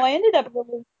 Yeah, Anyway. so I ended up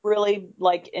really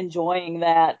like enjoying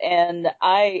that, and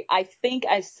I think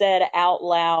I said out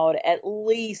loud at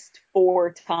least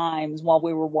 4 times while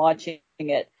we were watching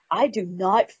it, I do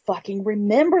not fucking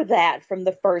remember that from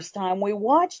the first time we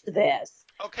watched this.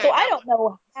 Okay, so I don't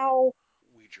know how.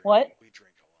 What?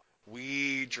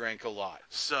 We drank a lot.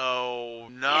 So,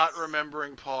 not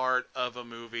remembering part of a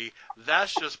movie,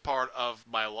 that's just part of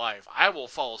my life. I will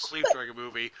fall asleep during a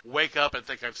movie, wake up and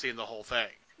think I've seen the whole thing.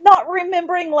 Not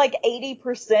remembering like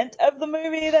 80% of the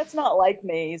movie, that's not like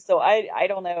me. So I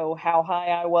don't know how high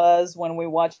I was when we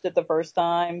watched it the first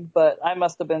time, but I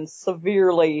must have been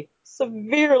severely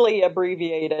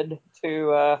abbreviated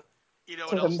to You know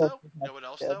what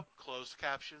else though? Closed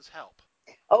captions help.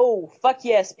 Oh, fuck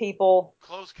yes, people.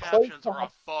 Closed captions are a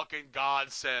fucking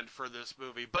godsend for this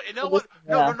movie. But you know what?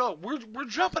 No. We're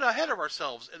jumping ahead of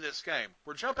ourselves in this game.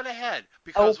 We're jumping ahead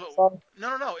because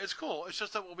no, it's cool. It's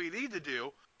just that what we need to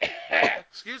do,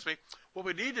 excuse me, what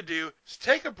we need to do is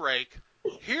take a break.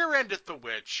 Here endeth the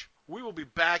witch. We will be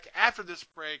back after this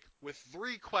break with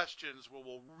 3 questions where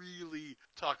we'll really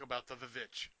talk about the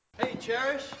Vivitch. Hey,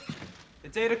 Cherish.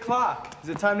 It's 8 o'clock. Is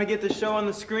it time to get the show on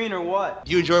the screen or what?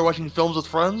 Do you enjoy watching films with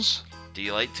friends? Do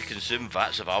you like to consume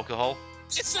vats of alcohol?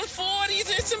 It's some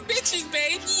 40s and some bitches,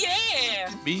 baby,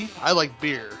 yeah! Me? I like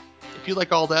beer. If you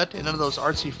like all that and none of those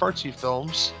artsy-fartsy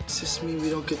films... Does this mean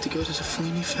we don't get to go to the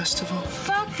Fellini Festival?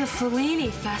 Fuck the Fellini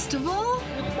Festival?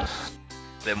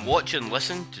 Then watch and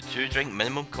listen to 2 Drink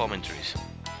Minimum commentaries.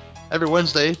 Every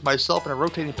Wednesday, myself and a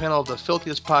rotating panel of the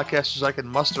filthiest podcasters I can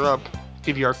muster up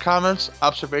give you our comments,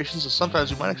 observations, and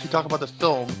sometimes we might actually talk about the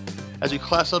film as we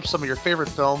class up some of your favorite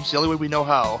films the only way we know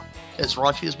how, as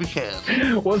raunchy as we can.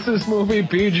 What's this movie,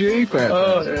 PG?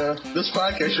 Oh, yeah. This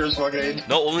podcast sure is fucking...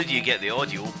 Not only do you get the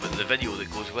audio, but the video that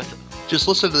goes with it. Just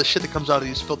listen to the shit that comes out of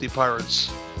these filthy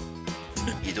pirates.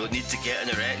 You don't need to get an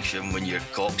erection when your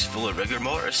cock's full of rigor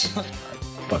mortis.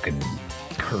 Fucking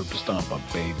curb stomp a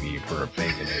baby for a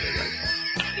baconator right now.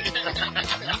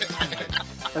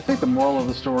 I think the moral of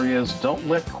the story is don't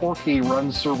let Corky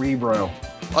run Cerebro.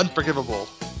 Unforgivable.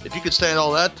 If you could stand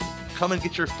all that, come and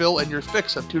get your fill and your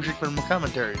fix of 2 Drink Minimum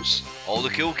Commentaries. All the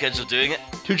cool kids are doing it.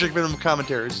 2 Drink Minimum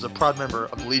Commentaries is a proud member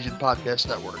of the Legion Podcast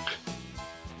Network.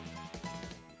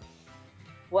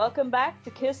 Welcome back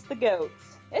to Kiss the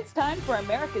Goats. It's time for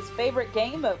America's favorite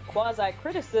game of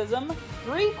quasi-criticism,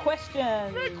 3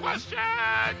 questions. 3 questions!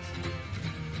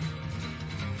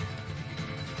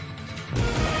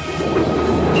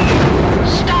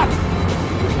 Stop!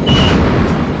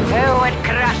 Who would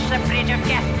cross the bridge of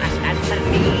death must answer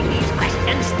me these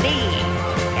questions 3.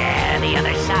 Ere the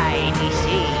other side we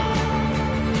see.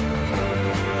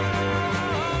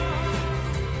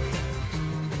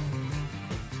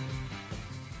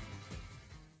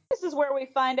 This is where we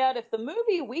find out if the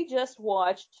movie we just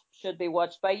watched should be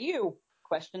watched by you.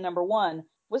 Question number 1.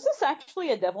 Was this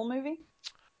actually a devil movie?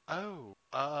 Oh,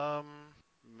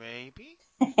 maybe?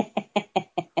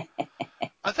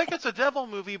 I think it's a devil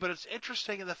movie, but it's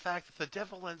interesting in the fact that the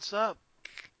devil ends up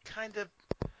kind of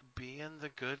being the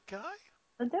good guy?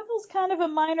 The devil's kind of a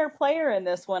minor player in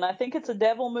this one. I think it's a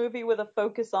devil movie with a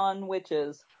focus on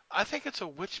witches. I think it's a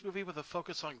witch movie with a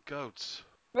focus on goats.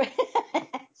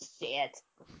 Shit.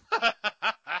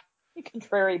 You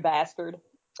contrary bastard.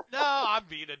 No, I'm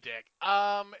being a dick.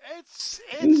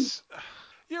 It's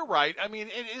you're right. I mean,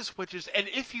 it is witches, and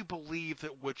if you believe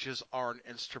that witches are an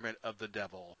instrument of the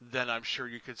devil, then I'm sure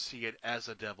you could see it as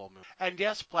a devil movie. And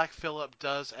yes, Black Phillip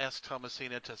does ask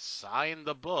Thomasina to sign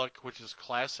the book, which is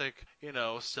classic,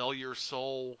 sell your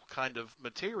soul kind of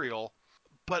material,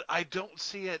 but I don't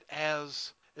see it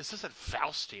as... This isn't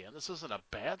Faustian. This isn't a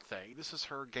bad thing. This is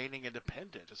her gaining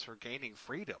independence. It's her gaining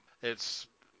freedom. It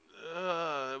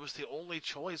was the only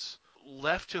choice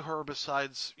left to her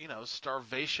besides,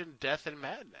 starvation, death, and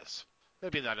madness.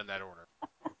 Maybe not in that order.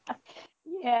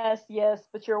 Yes,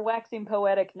 but you're waxing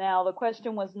poetic now. The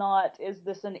question was not, is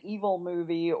this an evil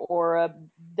movie or a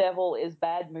devil is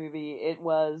bad movie? It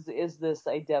was, is this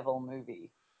a devil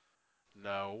movie?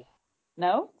 No.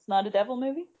 No? It's not a devil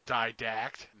movie?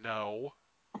 Didact? No.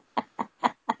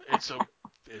 It's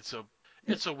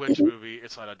a witch movie.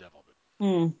 It's not a devil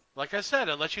movie. Like I said,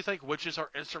 unless you think witches are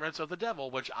instruments of the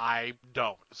devil, which I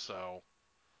don't. So,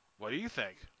 what do you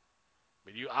think? I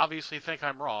mean, you obviously think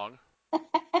I'm wrong.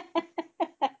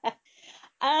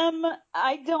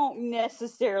 I don't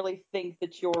necessarily think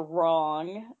that you're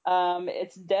wrong.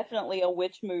 It's definitely a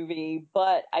witch movie,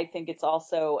 but I think it's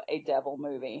also a devil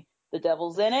movie. The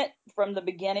devil's in it from the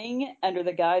beginning under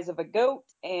the guise of a goat,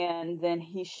 and then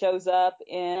he shows up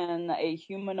in a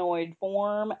humanoid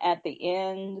form at the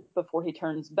end before he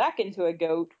turns back into a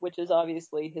goat, which is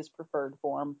obviously his preferred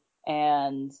form.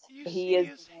 And he is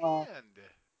his hand.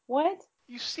 What?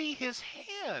 You see his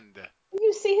hand.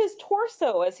 You see his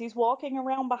torso as he's walking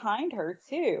around behind her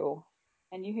too,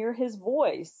 and you hear his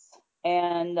voice.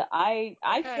 And I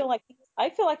feel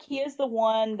like he is the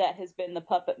one that has been the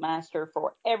puppet master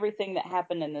for everything that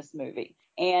happened in this movie,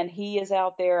 and he is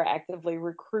out there actively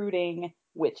recruiting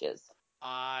witches.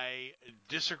 I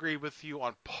disagree with you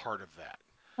on part of that.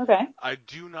 Okay. I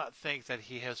do not think that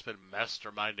he has been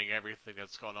masterminding everything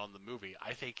that's gone on in the movie.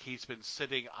 I think he's been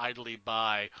sitting idly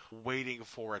by, waiting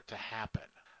for it to happen.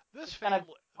 This family,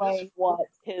 what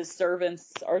his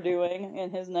servants are doing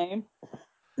in his name.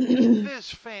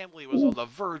 This family was on the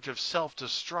verge of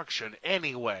self-destruction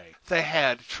anyway. They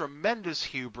had tremendous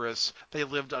hubris. They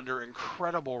lived under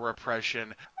incredible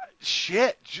repression.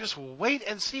 Shit, just wait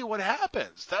and see what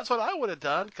happens. That's what I would have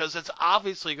done, because it's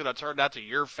obviously going to turn out to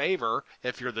your favor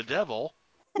if you're the devil.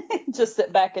 Just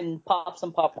sit back and pop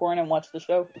some popcorn and watch the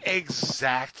show.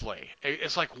 Exactly.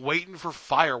 It's like waiting for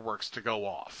fireworks to go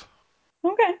off.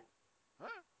 Okay.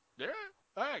 Yeah.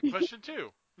 All right, question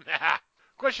 2.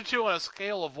 Question 2, on a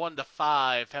scale of 1 to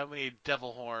 5, how many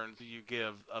devil horns do you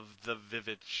give of the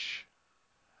Vivitch?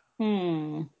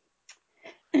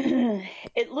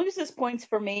 It loses points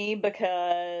for me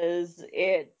because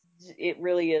it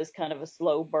really is kind of a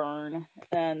slow burn.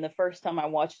 And the first time I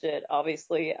watched it,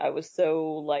 obviously, I was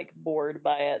so bored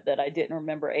by it that I didn't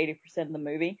remember 80% of the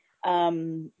movie.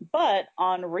 But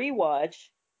on rewatch,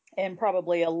 and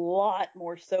probably a lot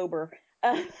more sober,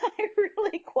 I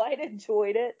really quite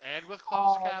enjoyed it. And with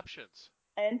closed captions.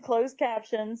 And closed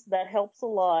captions, that helps a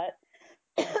lot.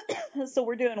 So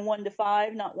we're doing 1 to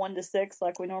 5, not 1 to 6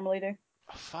 like we normally do.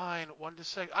 Fine, 1 to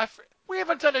 6. We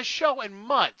haven't done a show in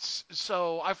months,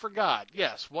 so I forgot.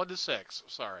 Yes, 1 to 6.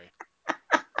 Sorry.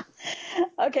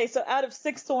 Okay, so out of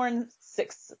 6 thorns,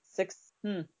 6.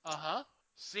 Uh-huh.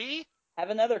 See? Have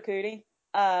another, Cootie.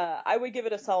 I would give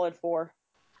it a solid 4.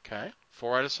 Okay,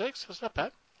 4 out of 6. That's not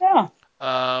bad. Yeah.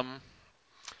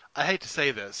 I hate to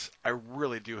say this. I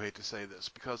really do hate to say this,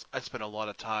 because I spend a lot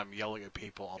of time yelling at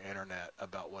people on the internet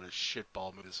about what a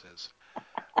shitball movie this is.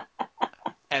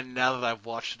 And now that I've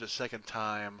watched it a second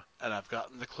time, and I've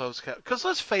gotten the closed cap, because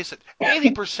let's face it,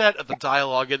 80% of the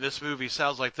dialogue in this movie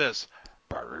sounds like this.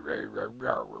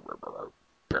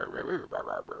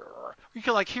 You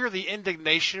can hear the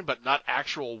indignation, but not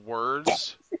actual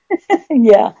words.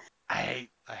 Yeah. I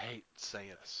hate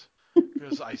saying this,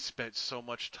 because I spent so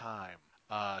much time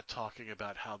talking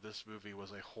about how this movie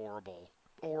was a horrible,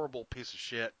 horrible piece of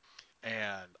shit.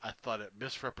 And I thought it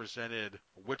misrepresented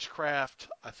witchcraft.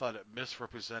 I thought it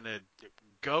misrepresented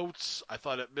goats. I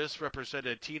thought it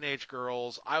misrepresented teenage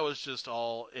girls. I was just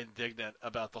all indignant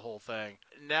about the whole thing.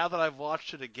 Now that I've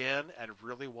watched it again and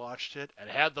really watched it and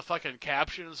had the fucking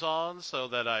captions on so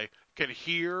that I can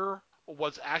hear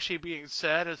what's actually being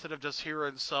said instead of just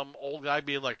hearing some old guy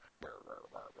being like,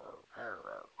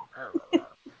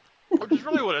 which is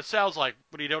really what it sounds like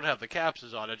when you don't have the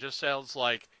captions on. It just sounds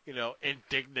like,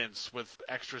 indignance with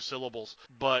extra syllables.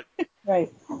 But,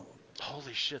 right.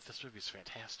 Holy shit, this movie's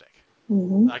fantastic.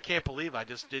 Mm-hmm. I can't believe I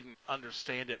just didn't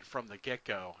understand it from the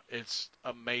get-go. It's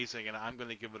amazing, and I'm going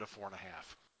to give it a 4.5.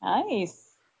 Nice.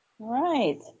 All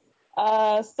right.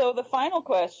 So the final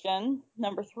question,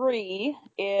 number 3,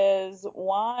 is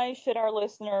why should our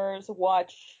listeners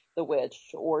watch The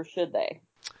Witch, or should they?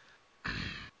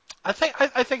 I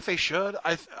think they should.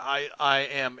 I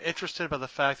am interested by the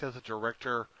fact that the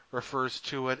director refers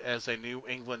to it as a New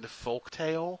England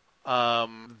folktale.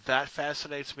 That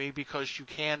fascinates me because you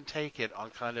can take it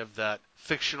on kind of that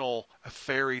fictional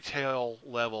fairy tale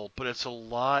level, but it's a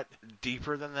lot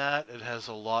deeper than that. It has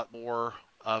a lot more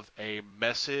of a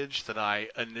message than I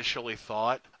initially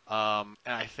thought. And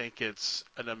I think it's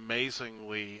an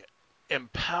amazingly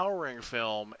empowering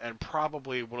film and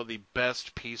probably one of the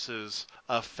best pieces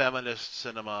of feminist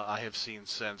cinema I have seen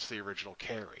since the original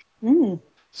Carrie. Mm.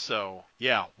 So,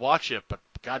 yeah, watch it, but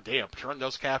goddamn, turn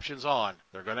those captions on.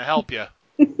 They're going to help you.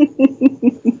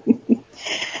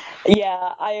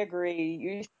 Yeah, I agree.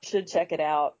 You should check it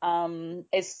out.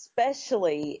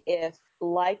 Especially if,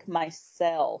 like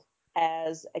myself,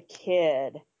 as a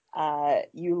kid,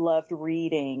 you loved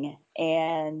reading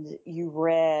and you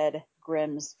read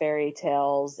Grimm's fairy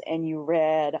tales and you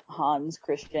read Hans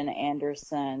Christian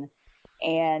Andersen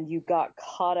and you got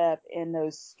caught up in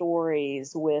those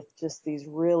stories with just these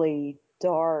really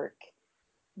dark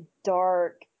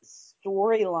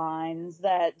storylines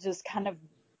that just kind of,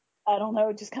 I don't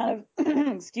know, just kind of,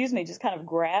 excuse me, just kind of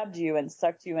grabbed you and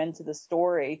sucked you into the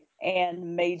story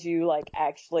and made you like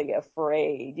actually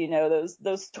afraid. You know,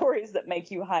 those stories that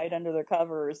make you hide under the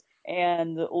covers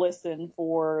and listen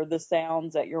for the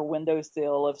sounds at your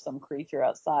windowsill of some creature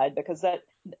outside, because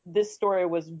this story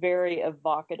was very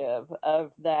evocative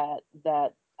of that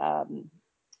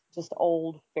just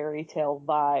old fairy tale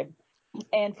vibe.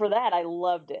 And for that, I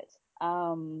loved it.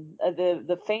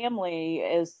 The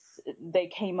family they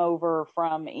came over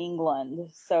from England,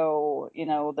 so you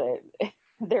know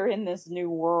they're in this new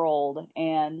world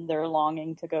and they're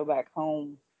longing to go back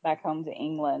home to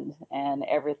England, and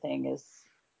everything is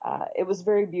it was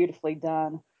very beautifully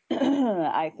done,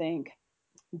 I think.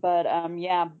 But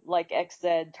yeah, like X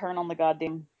said, turn on the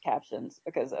goddamn captions,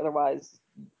 because otherwise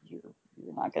you're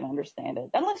not going to understand it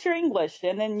unless you're English,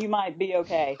 and then you might be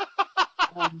okay.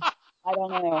 I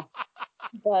don't know.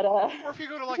 But or if you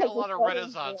go to like a lot of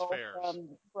Renaissance fairs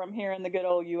from here in the good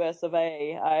old US of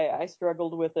A, I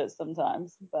struggled with it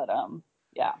sometimes. But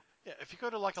yeah. Yeah, if you go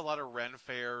to like a lot of Ren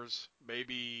fairs,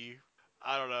 maybe,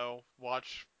 I don't know,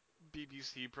 watch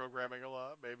BBC programming a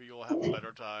lot. Maybe you'll have a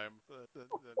better time.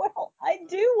 Well, I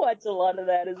do watch a lot of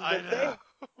that as the thing.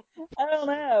 I don't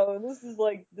know. This is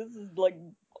like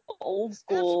old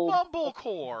school. It's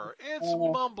mumblecore. It's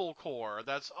mumblecore.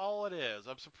 That's all it is.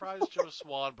 I'm surprised Joe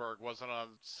Swanberg wasn't on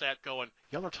set going,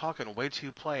 y'all are talking way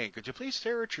too plain. Could you please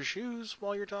stare at your shoes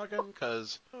while you're talking?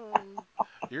 Because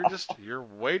you're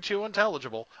way too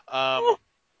intelligible.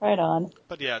 Right on.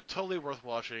 But yeah, totally worth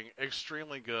watching.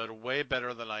 Extremely good. Way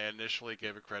better than I initially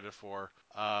gave it credit for.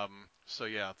 So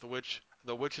yeah, The Witch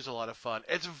is a lot of fun.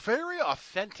 It's very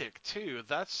authentic too.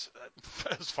 That's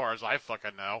as far as I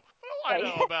fucking know. What do I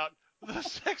know about the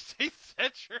 16th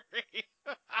century?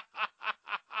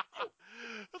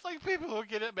 It's like people who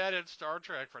get it mad at Star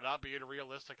Trek for not being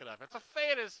realistic enough. It's a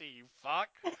fantasy, you fuck.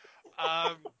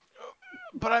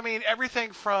 But I mean,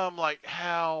 everything from like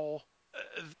how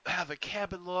the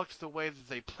cabin looked, the way that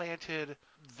they planted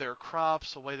their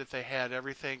crops, the way that they had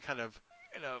everything kind of,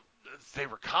 you know, they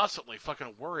were constantly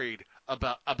fucking worried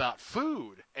about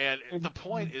food. And the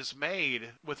point is made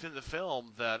within the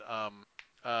film that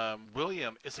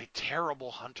William is a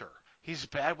terrible hunter. He's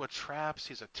bad with traps.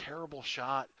 He's a terrible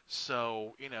shot.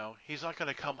 So, you know, he's not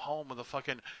going to come home with a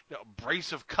fucking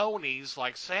brace of conies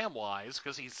like Samwise,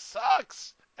 because he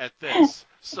sucks at this.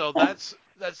 So that's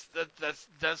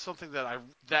something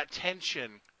that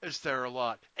tension is there a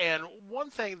lot. And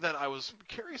one thing that I was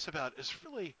curious about is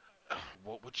really,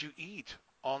 what would you eat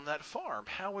on that farm?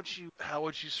 How would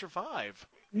you survive?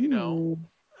 You know,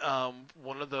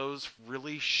 one of those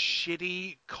really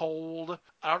shitty, cold,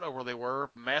 I don't know where they were,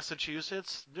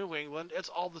 Massachusetts, New England, it's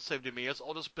all the same to me. It's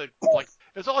all just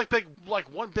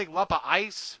one big lump of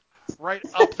ice right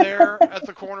up there at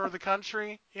the corner of the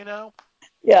country, you know?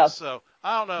 Yeah. So,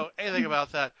 I don't know anything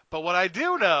about that. But what I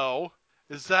do know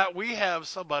is that we have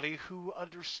somebody who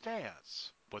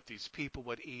understands what these people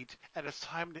would eat, and it's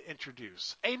time to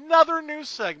introduce another new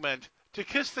segment to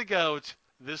Kiss the Goat.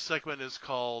 This segment is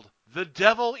called The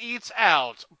Devil Eats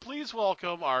Out. Please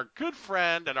welcome our good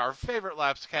friend and our favorite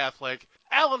lapsed Catholic,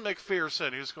 Alan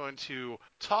McPherson, who's going to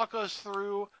talk us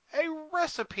through a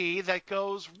recipe that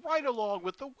goes right along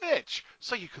with The Witch.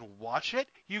 So you can watch it,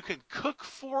 you can cook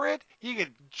for it, you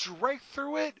can drink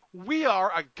through it. We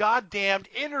are a goddamned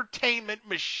entertainment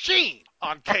machine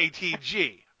on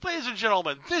KTG. Ladies and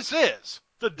gentlemen, this is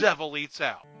The Devil Eats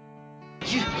Out.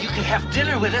 You can have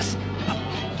dinner with us.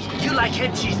 You like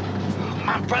head cheese.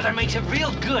 My brother makes it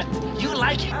real good. You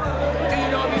like it? Do you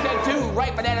know if you take 2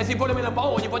 ripe bananas, you put them in a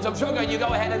bowl, and you put some sugar, and you go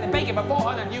ahead and bake it for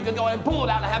 400, you can go and pull it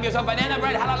out and have yourself banana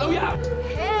bread. Hallelujah!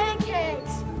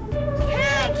 Pancakes!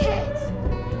 Pancakes!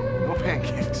 No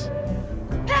pancakes.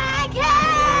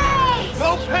 Pancakes!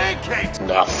 No pancakes!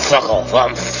 Now fuck off,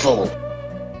 I'm full.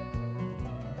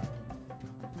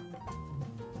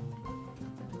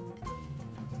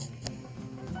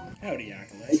 Howdy,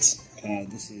 Acolytes.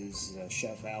 This is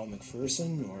Chef Al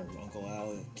McPherson, or Uncle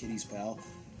Al, Kitty's pal,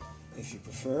 if you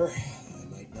prefer. I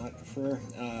might not prefer.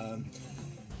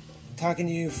 Talking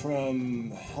to you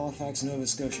from Halifax, Nova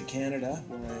Scotia, Canada,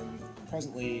 where I'm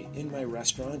presently in my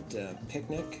restaurant,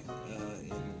 Picnic,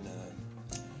 in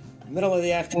the middle of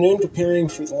the afternoon, preparing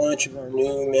for the launch of our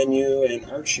new menu and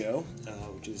art show,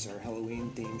 which is our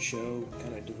Halloween-themed show,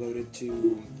 kind of devoted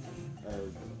to our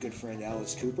good friend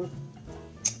Alice Cooper.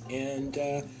 And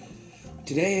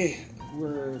today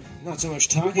we're not so much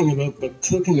talking about, but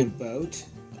cooking about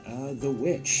The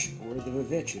Witch, or The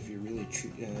Vivitch if you're really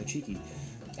cheeky.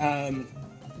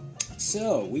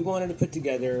 So, we wanted to put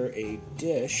together a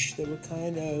dish that would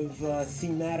kind of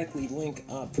thematically link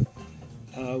up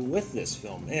with this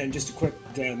film. And just a quick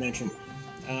mention,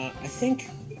 I think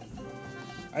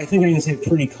I can say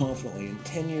pretty confidently, in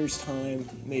 10 years' time,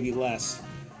 maybe less,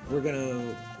 we're going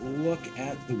to look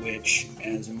at The Witch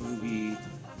as a movie.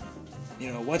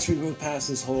 You know, once we move past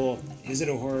this whole, is it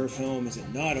a horror film, is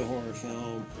it not a horror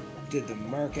film, did the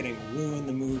marketing ruin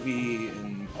the movie,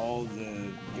 and all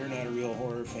the you're not a real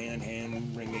horror fan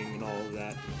hand-wringing and all of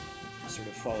that sort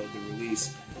of followed the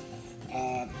release.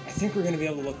 I think we're going to be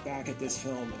able to look back at this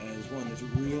film as one that's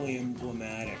really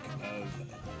emblematic of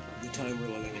the time we're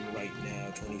living in right now,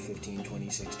 2015,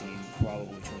 2016,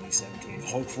 probably 2017,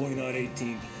 hopefully not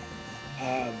 18.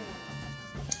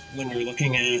 When you're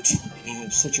looking at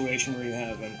a situation where you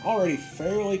have an already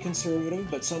fairly conservative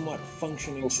but somewhat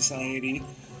functioning society,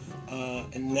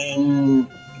 and then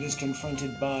it is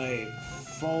confronted by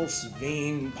false,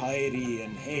 vain piety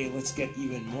and, hey, let's get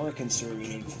even more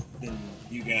conservative than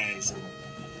you guys, and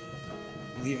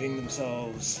leaving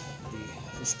themselves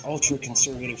this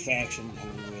ultra-conservative faction who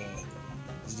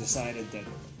has decided that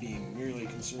being merely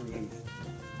conservative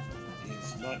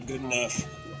is not good enough,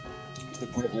 to the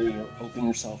point where you open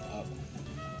yourself up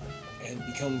and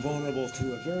become vulnerable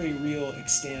to a very real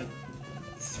extent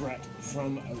threat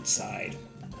from outside.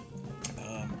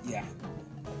 Yeah.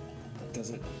 Does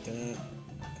it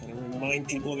kind of remind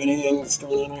people of anything that's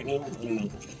going on right now? I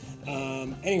don't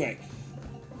know. Anyway,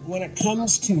 when it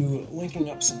comes to linking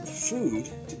up some food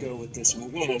to go with this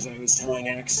movie, and as I was telling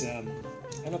X, I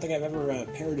don't think I've ever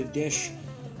paired a dish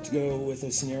to go with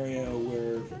a scenario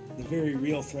where the very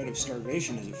real threat of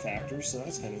starvation is a factor, so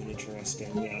that's kind of an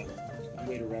interesting way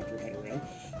to wrap your head around.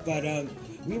 But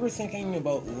we were thinking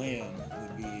about lamb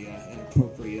would be an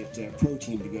appropriate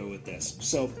protein to go with this.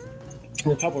 So,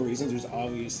 for a couple of reasons. There's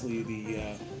obviously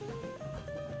the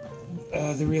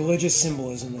religious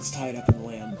symbolism that's tied up in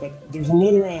lamb, but there's a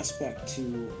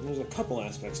couple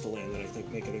aspects to lamb that I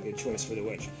think make it a good choice for The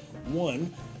Witch.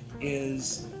 One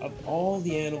is, of all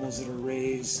the animals that are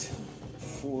raised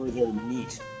for their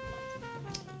meat,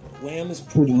 lamb is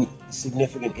pretty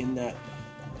significant in that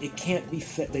it can't be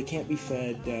fed. They can't be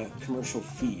fed commercial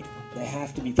feed. They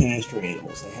have to be pasture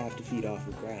animals. They have to feed off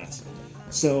of grass.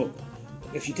 So,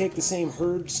 if you take the same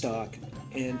herd stock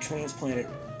and transplant it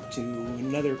to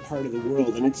another part of the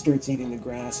world, and it starts eating the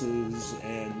grasses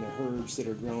and the herbs that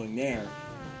are growing there,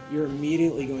 you're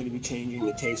immediately going to be changing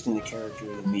the taste and the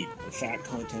character of the meat. The fat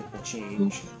content will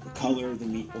change, the color of the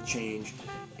meat will change.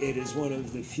 It is one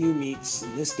of the few meats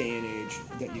in this day and age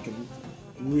that you can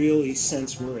really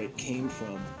sense where it came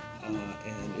from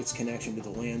and its connection to the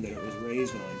land that it was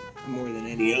raised on more than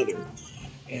any other.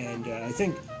 And I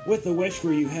think with The Witch,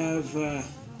 where you have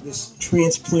this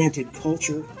transplanted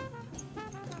culture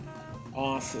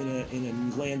off in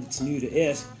a land that's new to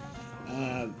it,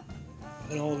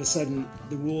 and all of a sudden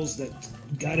the rules that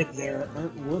got it there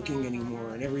aren't working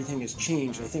anymore and everything has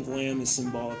changed, I think lamb is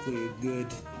symbolically a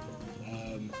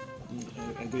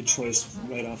good choice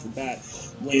right off the bat.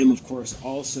 Lamb, of course,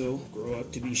 also grow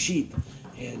up to be sheep,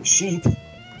 and sheep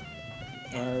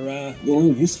are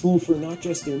useful for not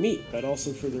just their meat but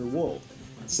also for their wool.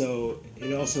 So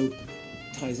it also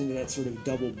ties into that sort of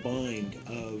double bind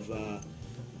of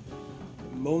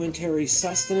momentary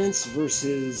sustenance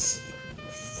versus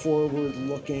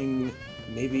forward-looking.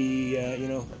 Maybe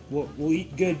we'll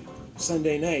eat good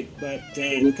Sunday night, but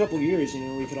in a couple of years,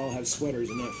 we could all have sweaters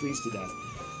and not freeze to death.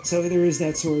 So there is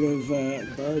that sort of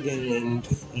bargain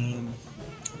and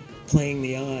playing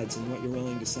the odds and what you're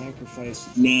willing to sacrifice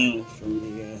now for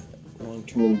the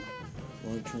long-term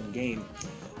gain.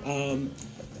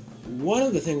 One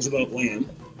of the things about lamb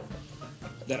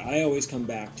that I always come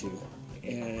back to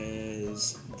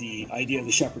is the idea of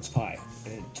the shepherd's pie.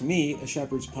 And to me, a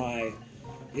shepherd's pie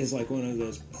is like one of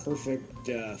those perfect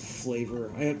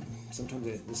flavor. Sometimes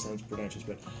this sounds pretentious,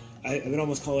 but I would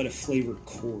almost call it a flavor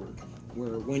chord,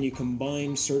 where when you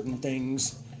combine certain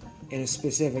things in a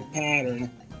specific pattern,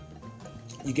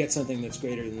 you get something that's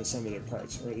greater than the sum of their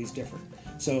parts, or at least different.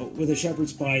 So with a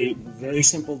shepherd's pie, very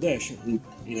simple dish,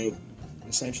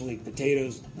 essentially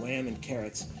potatoes, lamb, and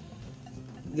carrots.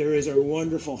 There is a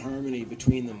wonderful harmony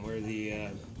between them where the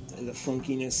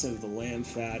funkiness of the lamb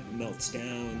fat melts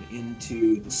down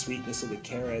into the sweetness of the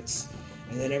carrots,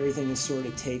 and then everything is sort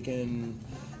of taken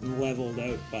and leveled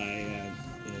out by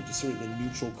just sort of the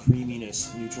neutral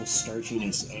creaminess, neutral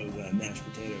starchiness of mashed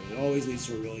potatoes. It always leads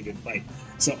to a really good bite.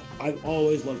 So I've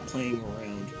always loved playing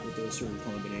around with those sort of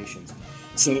combinations.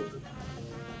 So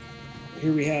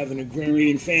here we have an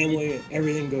agrarian family.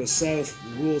 Everything goes south.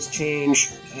 The rules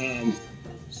change.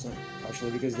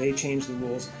 Partially because they change the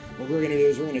rules. What we're going to do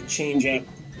is we're going to change up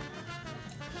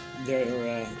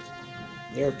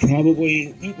they're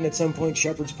probably eaten at some point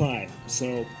shepherd's pie.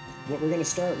 So what we're going to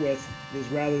start with is,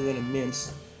 rather than a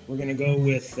mince, we're going to go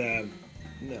with,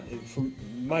 for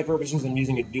my purposes, I'm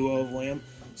using a duo of lamb.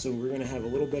 So we're going to have a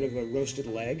little bit of a roasted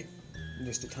leg,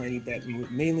 just a tiny bit.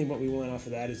 Mainly what we want off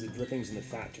of that is the drippings and the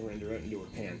fat to render out into a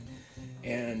pan.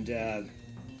 And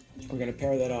we're going to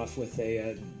pair that off with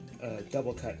a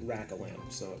double cut rack of lamb.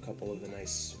 So a couple of the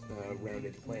nice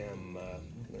rounded lamb,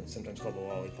 sometimes called a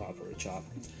lollipop or a chop.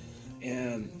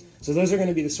 And so those are going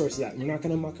to be the source of that. We're not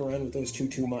going to muck around with those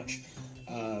too much.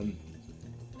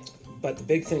 But the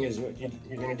big thing is what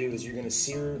you're going to do is you're going to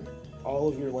sear all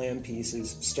of your lamb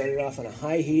pieces. Start it off on a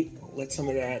high heat. Let some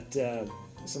of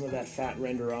that fat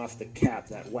render off the cap,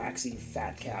 that waxy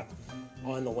fat cap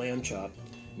on the lamb chop,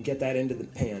 and get that into the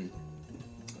pan.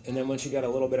 And then once you got a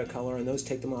little bit of color on those,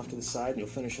 take them off to the side and you'll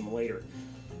finish them later.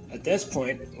 At this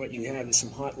point, what you have is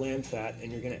some hot lamb fat,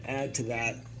 and you're going to add to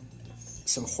that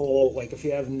some whole, like if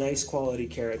you have nice quality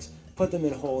carrots, put them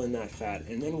in whole in that fat,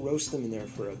 and then roast them in there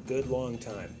for a good long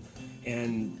time.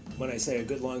 And when I say a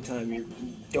good long time, you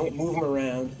don't move them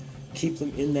around, keep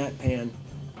them in that pan,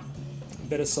 a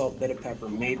bit of salt, a bit of pepper,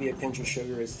 maybe a pinch of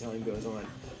sugar as time goes on.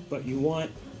 But you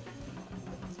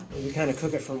kind of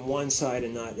cook it from one side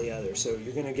and not the other. So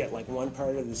you're going to get like one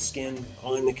part of the skin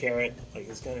on the carrot, like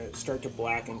it's going to start to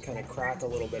blacken, kind of crack a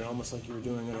little bit, almost like you were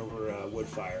doing it over a wood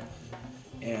fire.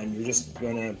 And you're just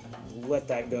going to let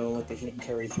that go and let the heat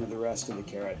carry through the rest of the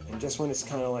carrot. And just when it's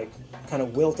kind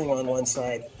of wilting on one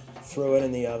side, throw it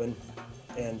in the oven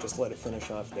and just let it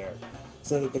finish off there.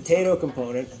 So the potato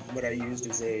component, what I used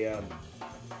is a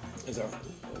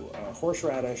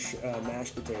horseradish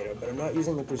mashed potato, but I'm not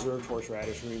using the preserved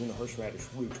horseradish or even the horseradish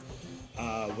root.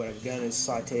 What I've done is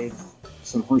sauteed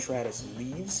some horseradish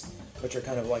leaves, which are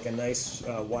kind of like a nice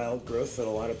wild growth that a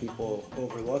lot of people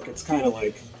overlook. It's kind of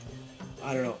like,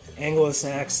 I don't know,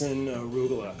 Anglo-Saxon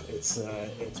arugula. It's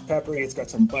peppery, it's got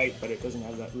some bite, but it doesn't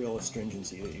have that real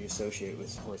astringency that you associate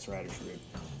with horseradish root.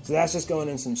 So that's just going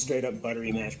in some straight up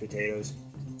buttery mashed potatoes.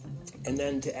 And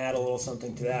then to add a little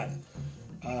something to that,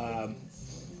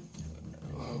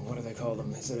 what do they call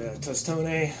them? Is it a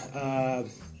tostone?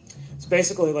 It's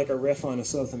basically like a riff on a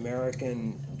South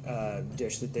American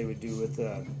dish that they would do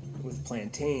with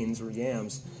plantains or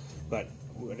yams. But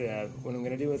what I'm going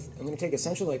to do is I'm going to take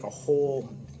essentially like a whole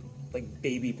like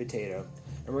baby potato,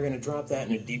 and we're going to drop that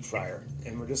in a deep fryer,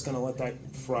 and we're just going to let that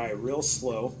fry real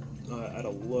slow at a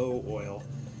low oil.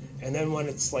 And then when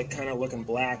it's like kind of looking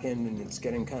blackened and it's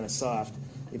getting kind of soft,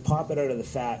 you pop it out of the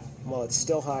fat. While it's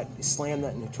still hot, you slam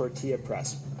that in a tortilla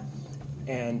press,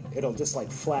 and it'll just like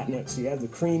flatten it. So you have the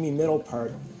creamy middle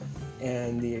part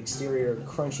and the exterior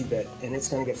crunchy bit, and it's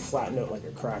going to get flattened out like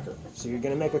a cracker. So you're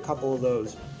going to make a couple of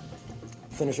those.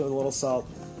 Finish it with a little salt.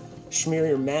 Smear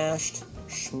your mashed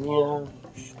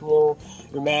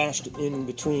in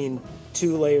between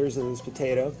two layers of this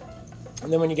potato.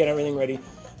 And then when you get everything ready,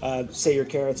 say your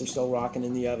carrots are still rocking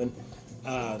in the oven,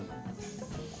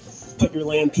 put your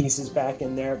lamb pieces back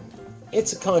in there.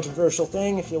 It's a controversial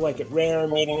thing. If you like it rare,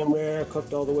 medium rare,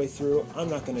 cooked all the way through, I'm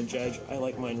not going to judge. I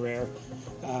like mine rare.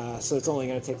 So it's only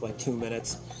going to take like 2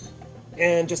 minutes.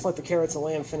 And just let the carrots and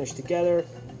lamb finish together.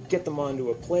 Get them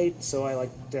onto a plate. So I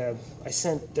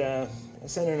sent in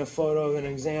a photo of an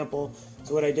example.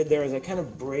 So what I did there is I kind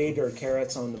of braid our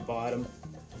carrots on the bottom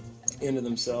into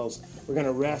themselves. We're going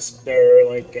to rest their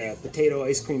like potato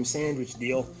ice cream sandwich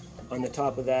deal on the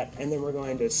top of that, and then we're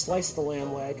going to slice the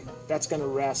lamb leg. That's going to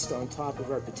rest on top of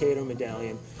our potato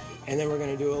medallion, and then we're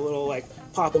going to do a little like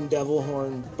popping devil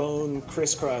horn bone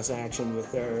crisscross action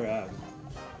with their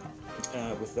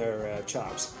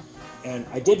chops. And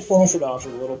I did finish it off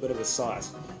with a little bit of a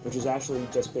sauce, which is actually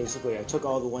just basically I took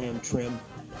all the lamb trim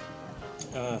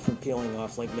from peeling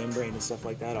off like membrane and stuff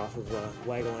like that off of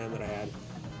leg of lamb that I had.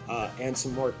 And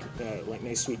some more like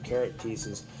nice sweet carrot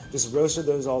pieces. Just roasted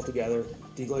those all together,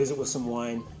 deglaze it with some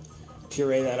wine,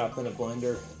 puree that up in a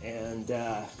blender, and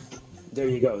there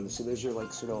you go. So there's your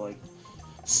like sort of like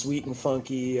sweet and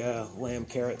funky lamb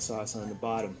carrot sauce on the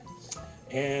bottom.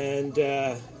 And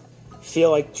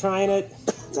feel like trying it,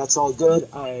 that's all good.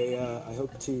 I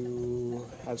hope to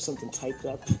have something typed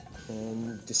up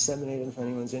and disseminated if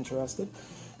anyone's interested.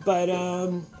 But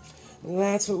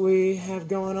that's what we have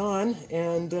going on,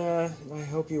 and I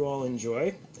hope you all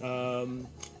enjoy.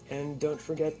 And don't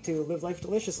forget to live life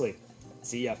deliciously.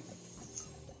 See ya.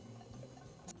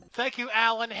 Thank you,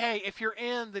 Alan. Hey, if you're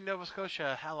in the Nova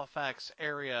Scotia, Halifax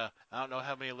area, I don't know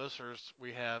how many listeners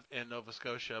we have in Nova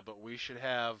Scotia, but we should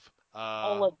have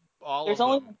All of all There's of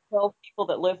only them. 12 people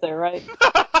that live there, right? Is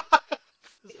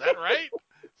that right?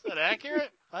 Is that accurate?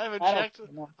 I haven't I don't checked.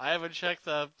 know. I haven't checked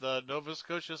the Nova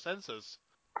Scotia census.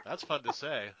 That's fun to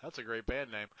say. That's a great band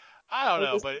name. I don't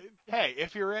know, but hey,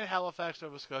 if you're in Halifax,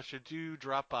 Nova Scotia, do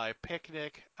drop by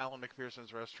Picnic, Alan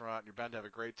McPherson's restaurant. You're bound to have a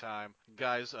great time.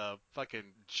 Guy's a fucking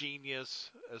genius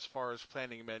as far as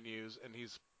planning menus, and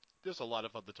he's just a lot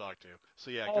of fun to talk to.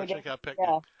 So yeah, go check out Picnic.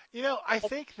 Yeah. You know, I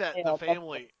think that the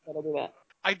family. That'll do that.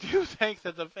 I do think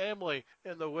that the family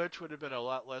in The Witch would have been a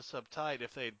lot less uptight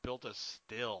if they'd built a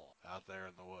still out there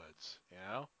in the woods, you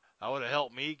know? That would have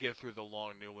helped me get through the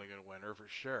long New England winter for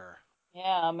sure.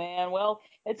 Yeah, man. Well,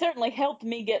 it certainly helped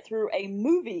me get through a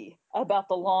movie about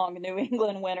the long New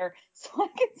England winter, so I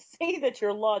can see that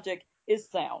your logic is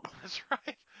sound. That's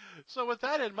right. So with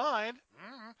that in mind,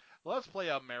 let's play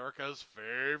America's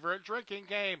favorite drinking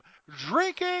game,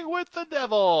 Drinking with the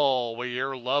Devil, where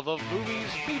your love of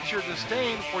movies meets your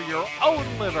disdain for your own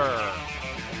liver.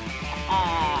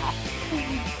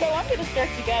 So I'm going to start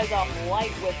you guys off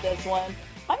light with this one.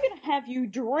 I'm going to have you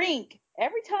drink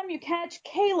every time you catch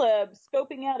Caleb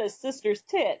scoping out his sister's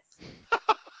tits.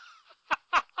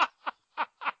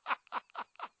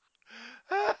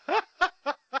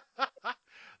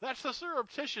 That's the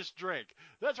surreptitious drink.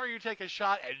 That's where you take a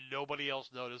shot and nobody else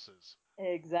notices.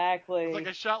 Exactly. It's like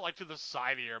a shot like to the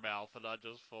side of your mouth and not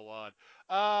just full on.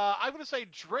 I'm going to say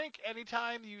drink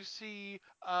anytime you see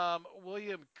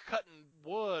William cutting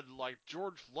wood like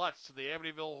George Lutz to the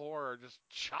Amityville Horror, just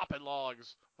chopping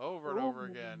logs over and over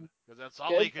again. Because that's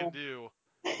all he can do.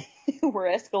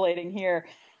 We're escalating here.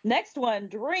 Next one,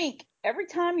 drink every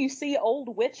time you see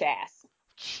old witch ass.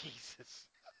 Jesus.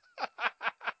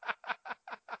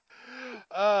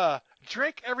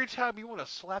 Drink every time you want to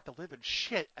slap the living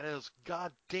shit out of those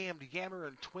goddamn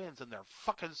Yammerin twins and their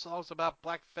fucking songs about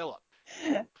Black Phillip.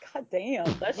 God damn.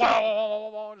 That's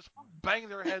just bang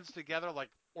their heads together like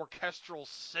orchestral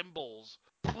cymbals.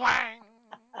 Bang!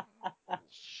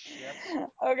 Shit.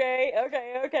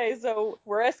 Okay. So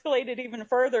we're escalated even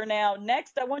further now.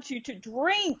 Next, I want you to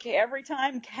drink every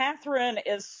time Catherine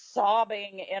is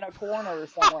sobbing in a corner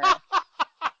somewhere.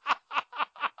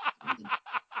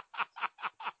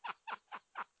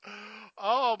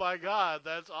 Oh my god,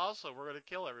 that's awesome. We're going to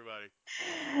kill everybody.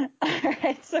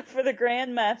 Alright, so for the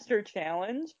Grandmaster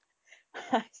Challenge,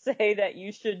 I say that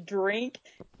you should drink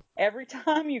every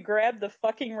time you grab the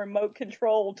fucking remote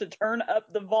control to turn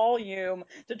up the volume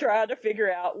to try to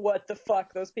figure out what the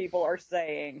fuck those people are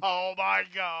saying. Oh my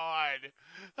god.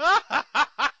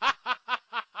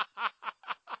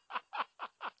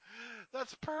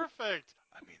 That's perfect.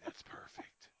 I mean, that's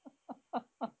perfect.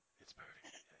 It's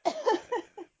perfect.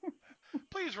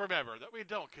 Please remember that we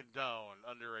don't condone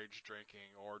underage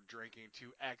drinking or drinking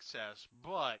to excess,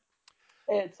 but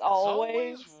it's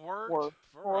always worked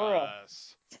for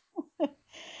us.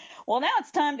 Well, now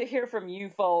it's time to hear from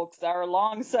you folks, our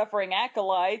long-suffering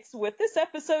acolytes, with this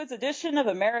episode's edition of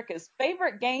America's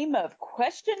favorite game of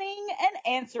questioning and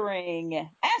answering.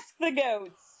 Ask the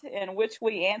Goats, in which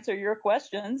we answer your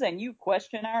questions and you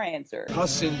question our answer. I'll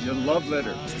send you a love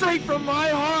letter. Straight from my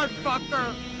heart,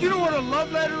 fucker. You know what a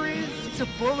love letter is? It's a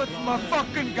bullet from a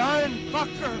fucking gun,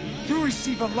 fucker. You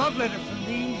receive a love letter from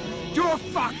me, you're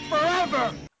fucked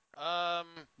forever.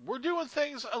 We're doing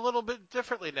things a little bit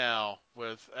differently now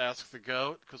with Ask the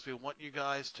Goat because we want you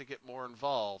guys to get more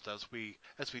involved as we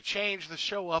change the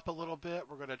show up a little bit.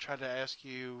 We're going to try to ask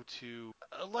you to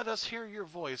let us hear your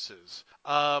voices.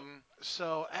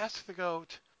 So Ask the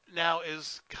Goat now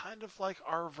is kind of like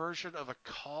our version of a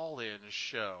call-in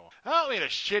show. I don't mean a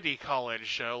shitty call-in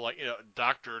show like,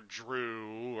 Dr.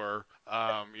 Drew or,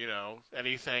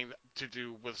 anything to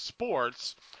do with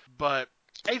sports, but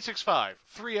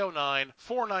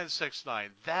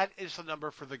 865-309-4969. That is the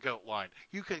number for the Goat Line.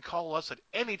 You can call us at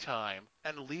any time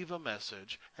and leave a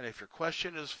message. And if your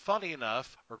question is funny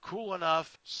enough or cool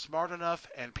enough, smart enough,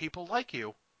 and people like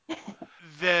you,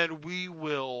 then we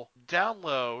will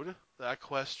download that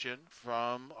question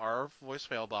from our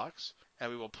voicemail box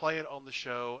and we will play it on the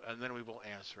show and then we will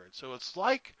answer it. So it's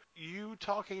like you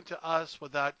talking to us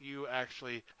without you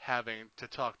actually having to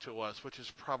talk to us, which is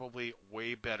probably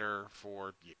way better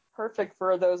for you. Perfect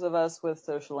for those of us with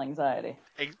social anxiety.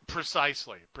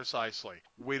 Precisely.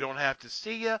 We don't have to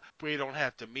see you. We don't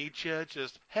have to meet you.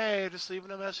 Just, hey, just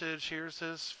leaving a message. Here's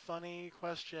this funny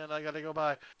question. I got to go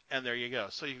by. And there you go.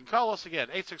 So you can call us again,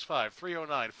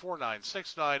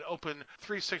 865-309-4969, open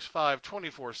 365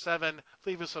 24/7.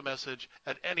 Leave us a message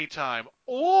at any time.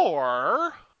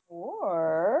 Or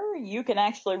Or you can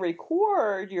actually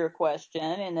record your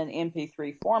question in an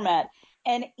MP3 format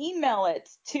and email it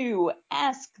to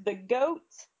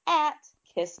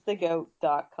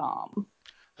askthegoat@kissthegoat.com.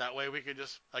 That way we can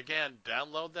just, again,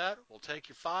 download that. We'll take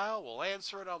your file. We'll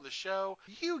answer it on the show.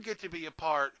 You get to be a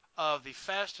part of the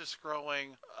fastest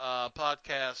growing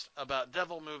podcast about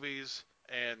devil movies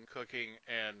and cooking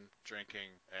and drinking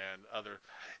and other.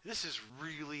 This is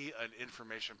really an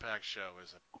information-packed show,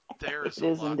 isn't it?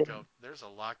 There's a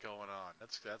lot going on.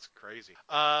 That's crazy.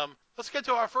 Let's get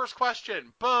to our first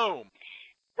question. Boom.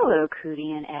 Hello,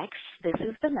 Cootie and X. This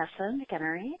is Vanessa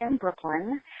McHenry in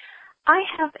Brooklyn. I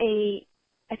have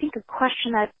I think a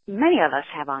question that many of us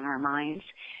have on our minds.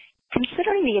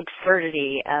 Considering the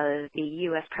absurdity of the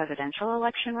U.S. presidential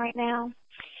election right now,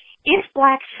 if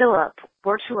Black Phillip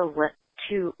were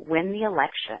to win the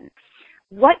election,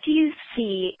 what do you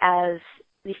see as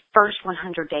the first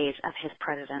 100 days of his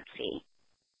presidency?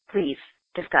 Please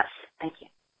discuss. Thank you.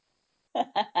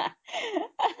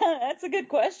 That's a good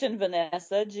question,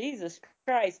 Vanessa. Jesus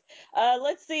Christ.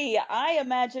 Let's see. I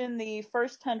imagine the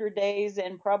first 100 days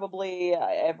and probably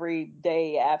every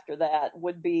day after that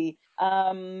would be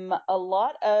a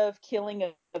lot of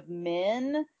killing of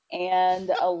men and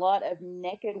a lot of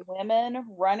naked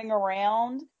women running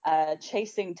around,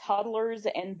 chasing toddlers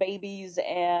and babies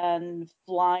and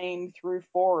flying through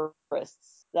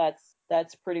forests.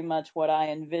 That's pretty much what I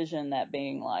envision that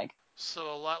being like.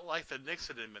 So a lot like the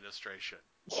Nixon administration.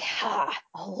 Yeah,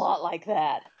 a lot like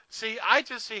that. See, I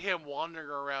just see him wandering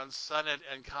around Senate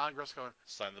and Congress going,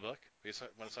 sign the book.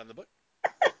 Want to sign the book?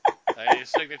 A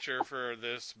signature for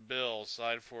this bill.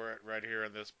 Sign for it right here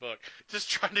in this book.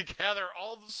 Just trying to gather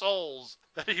all the souls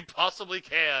that he possibly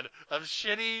can of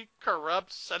shitty,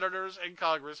 corrupt senators and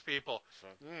Congress people. So,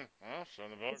 sign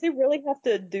the book. Does he really have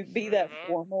to be that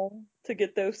formal to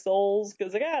get those souls?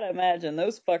 Because I gotta imagine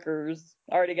those fuckers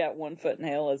already got one foot in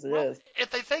hell as it is. If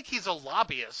they think he's a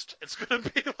lobbyist, it's going to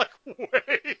be like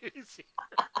way easier.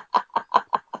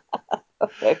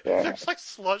 There's like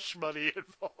slush money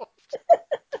involved.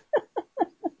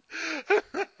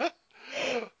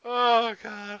 Oh,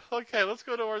 God. Okay, let's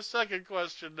go to our second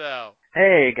question now.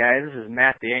 Hey, guys, this is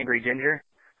Matt the Angry Ginger.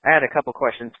 I had a couple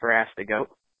questions for Ask the Goat.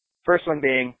 First one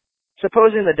being,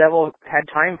 supposing the devil had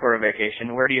time for a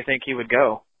vacation, where do you think he would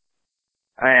go?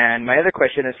 And my other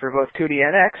question is for both Cootie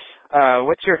and X.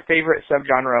 What's your favorite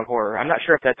subgenre of horror? I'm not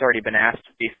sure if that's already been asked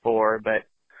before, but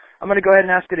I'm going to go ahead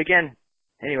and ask it again.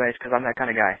 Anyways, because I'm that kind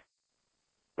of guy.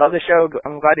 Love the show.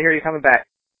 I'm glad to hear you coming back.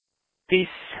 Peace.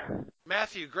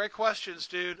 Matthew, great questions,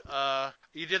 dude.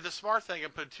 You did the smart thing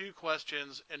and put two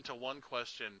questions into one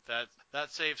question.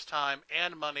 That saves time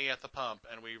and money at the pump,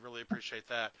 and we really appreciate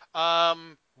that.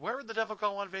 Where would the devil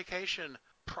go on vacation?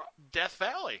 Death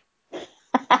Valley.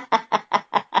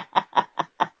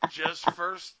 Just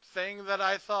first thing that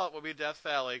I thought would be Death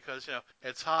Valley because,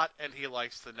 it's hot and he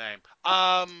likes the name.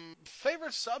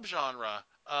 Favorite subgenre,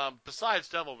 besides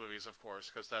devil movies, of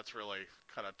course, because that's really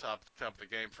kind of top of the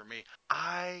game for me.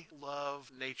 I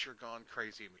love nature gone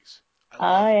crazy movies.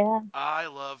 I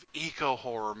love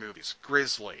eco-horror movies.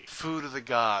 Grizzly, Food of the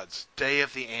Gods, Day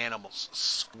of the Animals,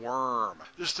 Squirm.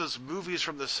 Just those movies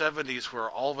from the 70s where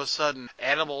all of a sudden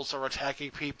animals are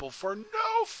attacking people for no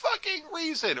fucking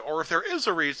reason. Or if there is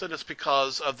a reason, it's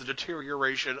because of the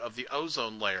deterioration of the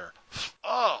ozone layer.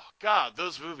 Oh, God,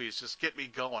 those movies just get me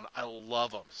going. I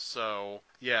love them. So,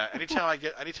 yeah, anytime I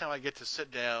get to sit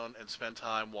down and spend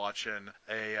time watching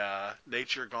a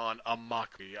nature gone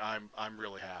amok, I'm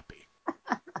really happy.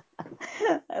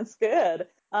 That's good.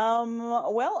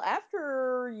 Well,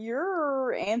 after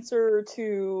your answer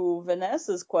to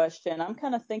Vanessa's question, I'm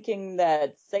kind of thinking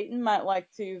that Satan might like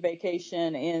to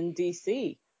vacation in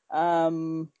DC.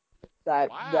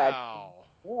 Wow.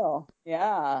 Well,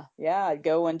 yeah,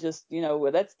 go and just,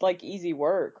 that's like easy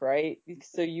work, right?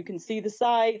 So you can see the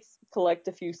sights, collect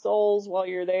a few souls while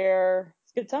you're there.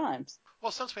 It's good times.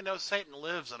 Well, since we know Satan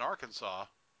lives in Arkansas,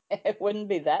 it wouldn't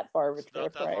be that far of a trip,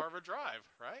 not that right? far of a drive,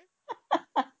 right?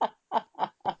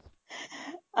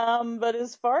 But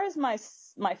as far as my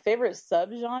favorite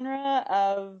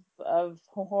subgenre of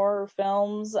horror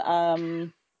films,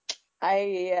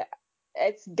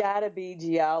 it's gotta be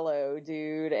Giallo,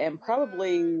 dude, and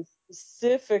probably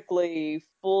specifically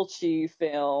Fulci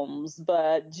films,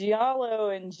 but Giallo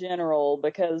in general,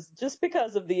 because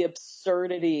of the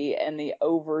absurdity and the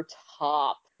over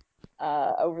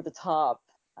the top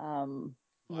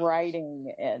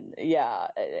writing and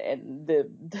the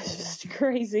just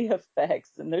crazy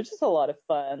effects, and they're just a lot of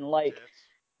fun. Like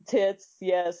tits,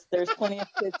 yes, there's plenty of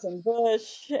tits in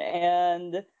Bush,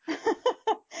 and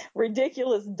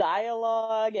ridiculous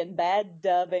dialogue and bad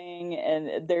dubbing,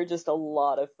 and they're just a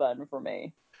lot of fun for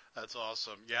me. That's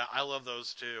awesome. Yeah, I love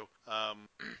those too.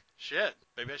 Shit.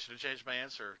 Maybe I should have changed my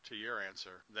answer to your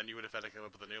answer. Then you would have had to come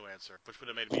up with a new answer, which would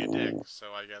have made me a dick. So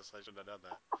I guess I shouldn't have done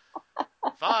that.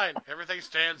 Fine. Everything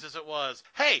stands as it was.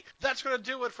 Hey, that's going to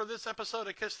do it for this episode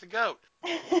of Kiss the Goat.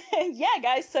 Yeah,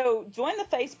 guys, so join the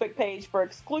Facebook page for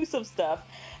exclusive stuff.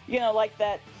 You know, like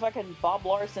that fucking Bob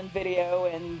Larson video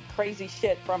and crazy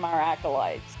shit from our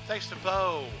acolytes. Thanks to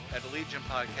Bo at Legion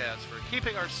Podcast for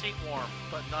keeping our seat warm,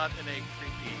 but not in a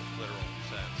creepy, literal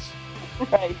sense.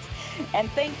 Right.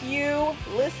 And thank you,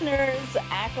 listeners,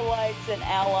 acolytes, and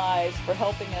allies for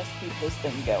helping us keep this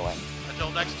thing going.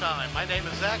 Until next time, my name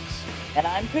is X. And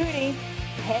I'm Pootie.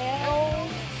 Hell.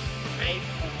 Hey.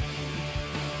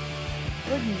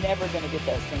 We're never going to get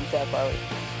that synced up, are we?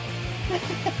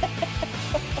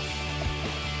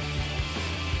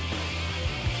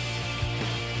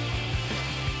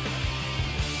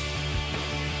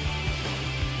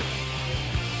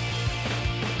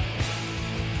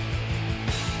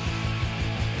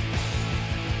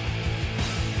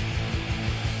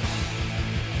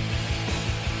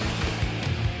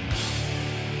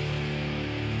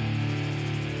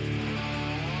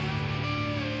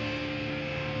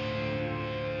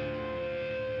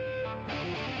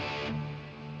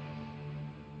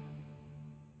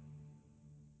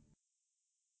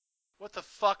 What the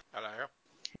fuck? Hello.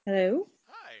 Hello?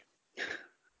 Hi.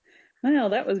 Well,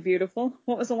 that was beautiful.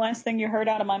 What was the last thing you heard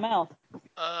out of my mouth?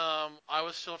 I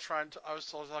was still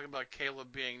talking about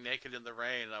Caleb being naked in the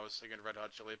rain, and I was singing Red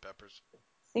Hot Chili Peppers.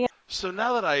 Yeah. So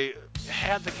now that I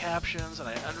had the captions and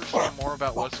I understand more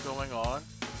about what's going on,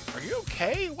 are you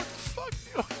okay? What the fuck?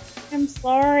 I'm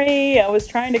sorry. I was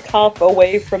trying to cough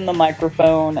away from the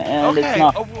microphone, and it's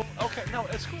not. Oh, well, okay. No,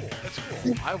 it's cool. It's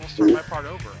cool. I will start my part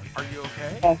over. Are you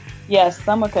okay? Yes,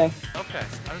 I'm okay. Okay.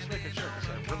 I was making sure because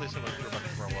I really sounded like you were about to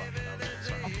throw up, and I was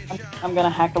concerned. I'm gonna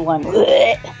hack a line. Dude,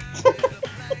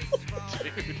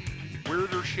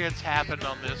 weirder shit's happened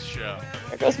on this show.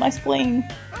 There goes my spleen.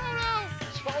 Oh no!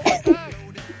 Swallow it back.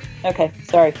 Okay,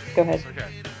 sorry. Go ahead. It's okay.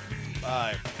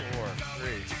 5, 4,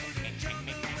 3.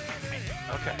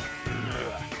 Okay.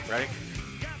 Ready?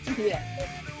 Yeah.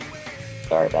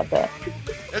 Sorry about that.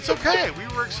 It's okay. We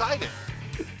were excited.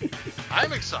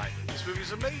 I'm excited. This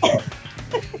movie's amazing.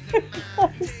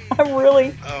 I'm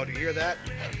really. Oh, do you hear that?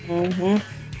 Mm-hmm.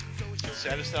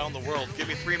 Saddest sound in the world. Give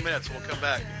me 3 minutes and we'll come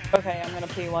back. Okay, I'm gonna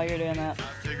pee while you're doing that. I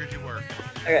figured you were.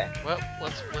 Okay. Well,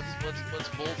 let's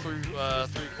bowl through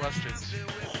 3 questions.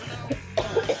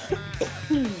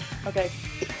 Okay.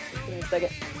 Give me a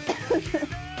second.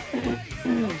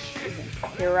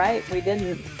 You're right. We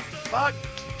didn't. Fuck.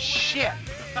 Shit.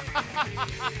 Good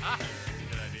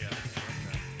idea.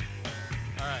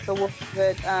 All right. So we'll do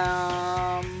it.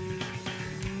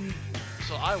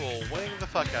 So I will wing the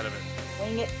fuck out of it.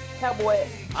 Wing it, cowboy.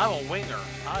 I'm a winger.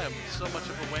 I am so much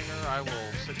of a winger, I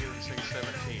will sit here and sing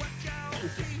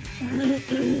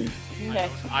 17. Okay.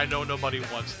 I know nobody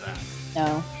wants that.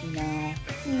 No. Alright,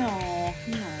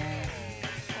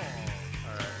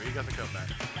 well, you got the comeback.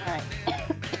 Alright.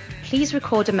 Please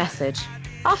record a message.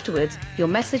 Afterwards, your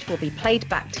message will be played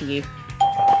back to you.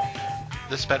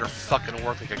 This better fucking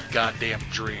work like a goddamn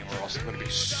dream, or else I'm gonna be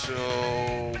so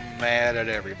mad at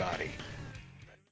everybody.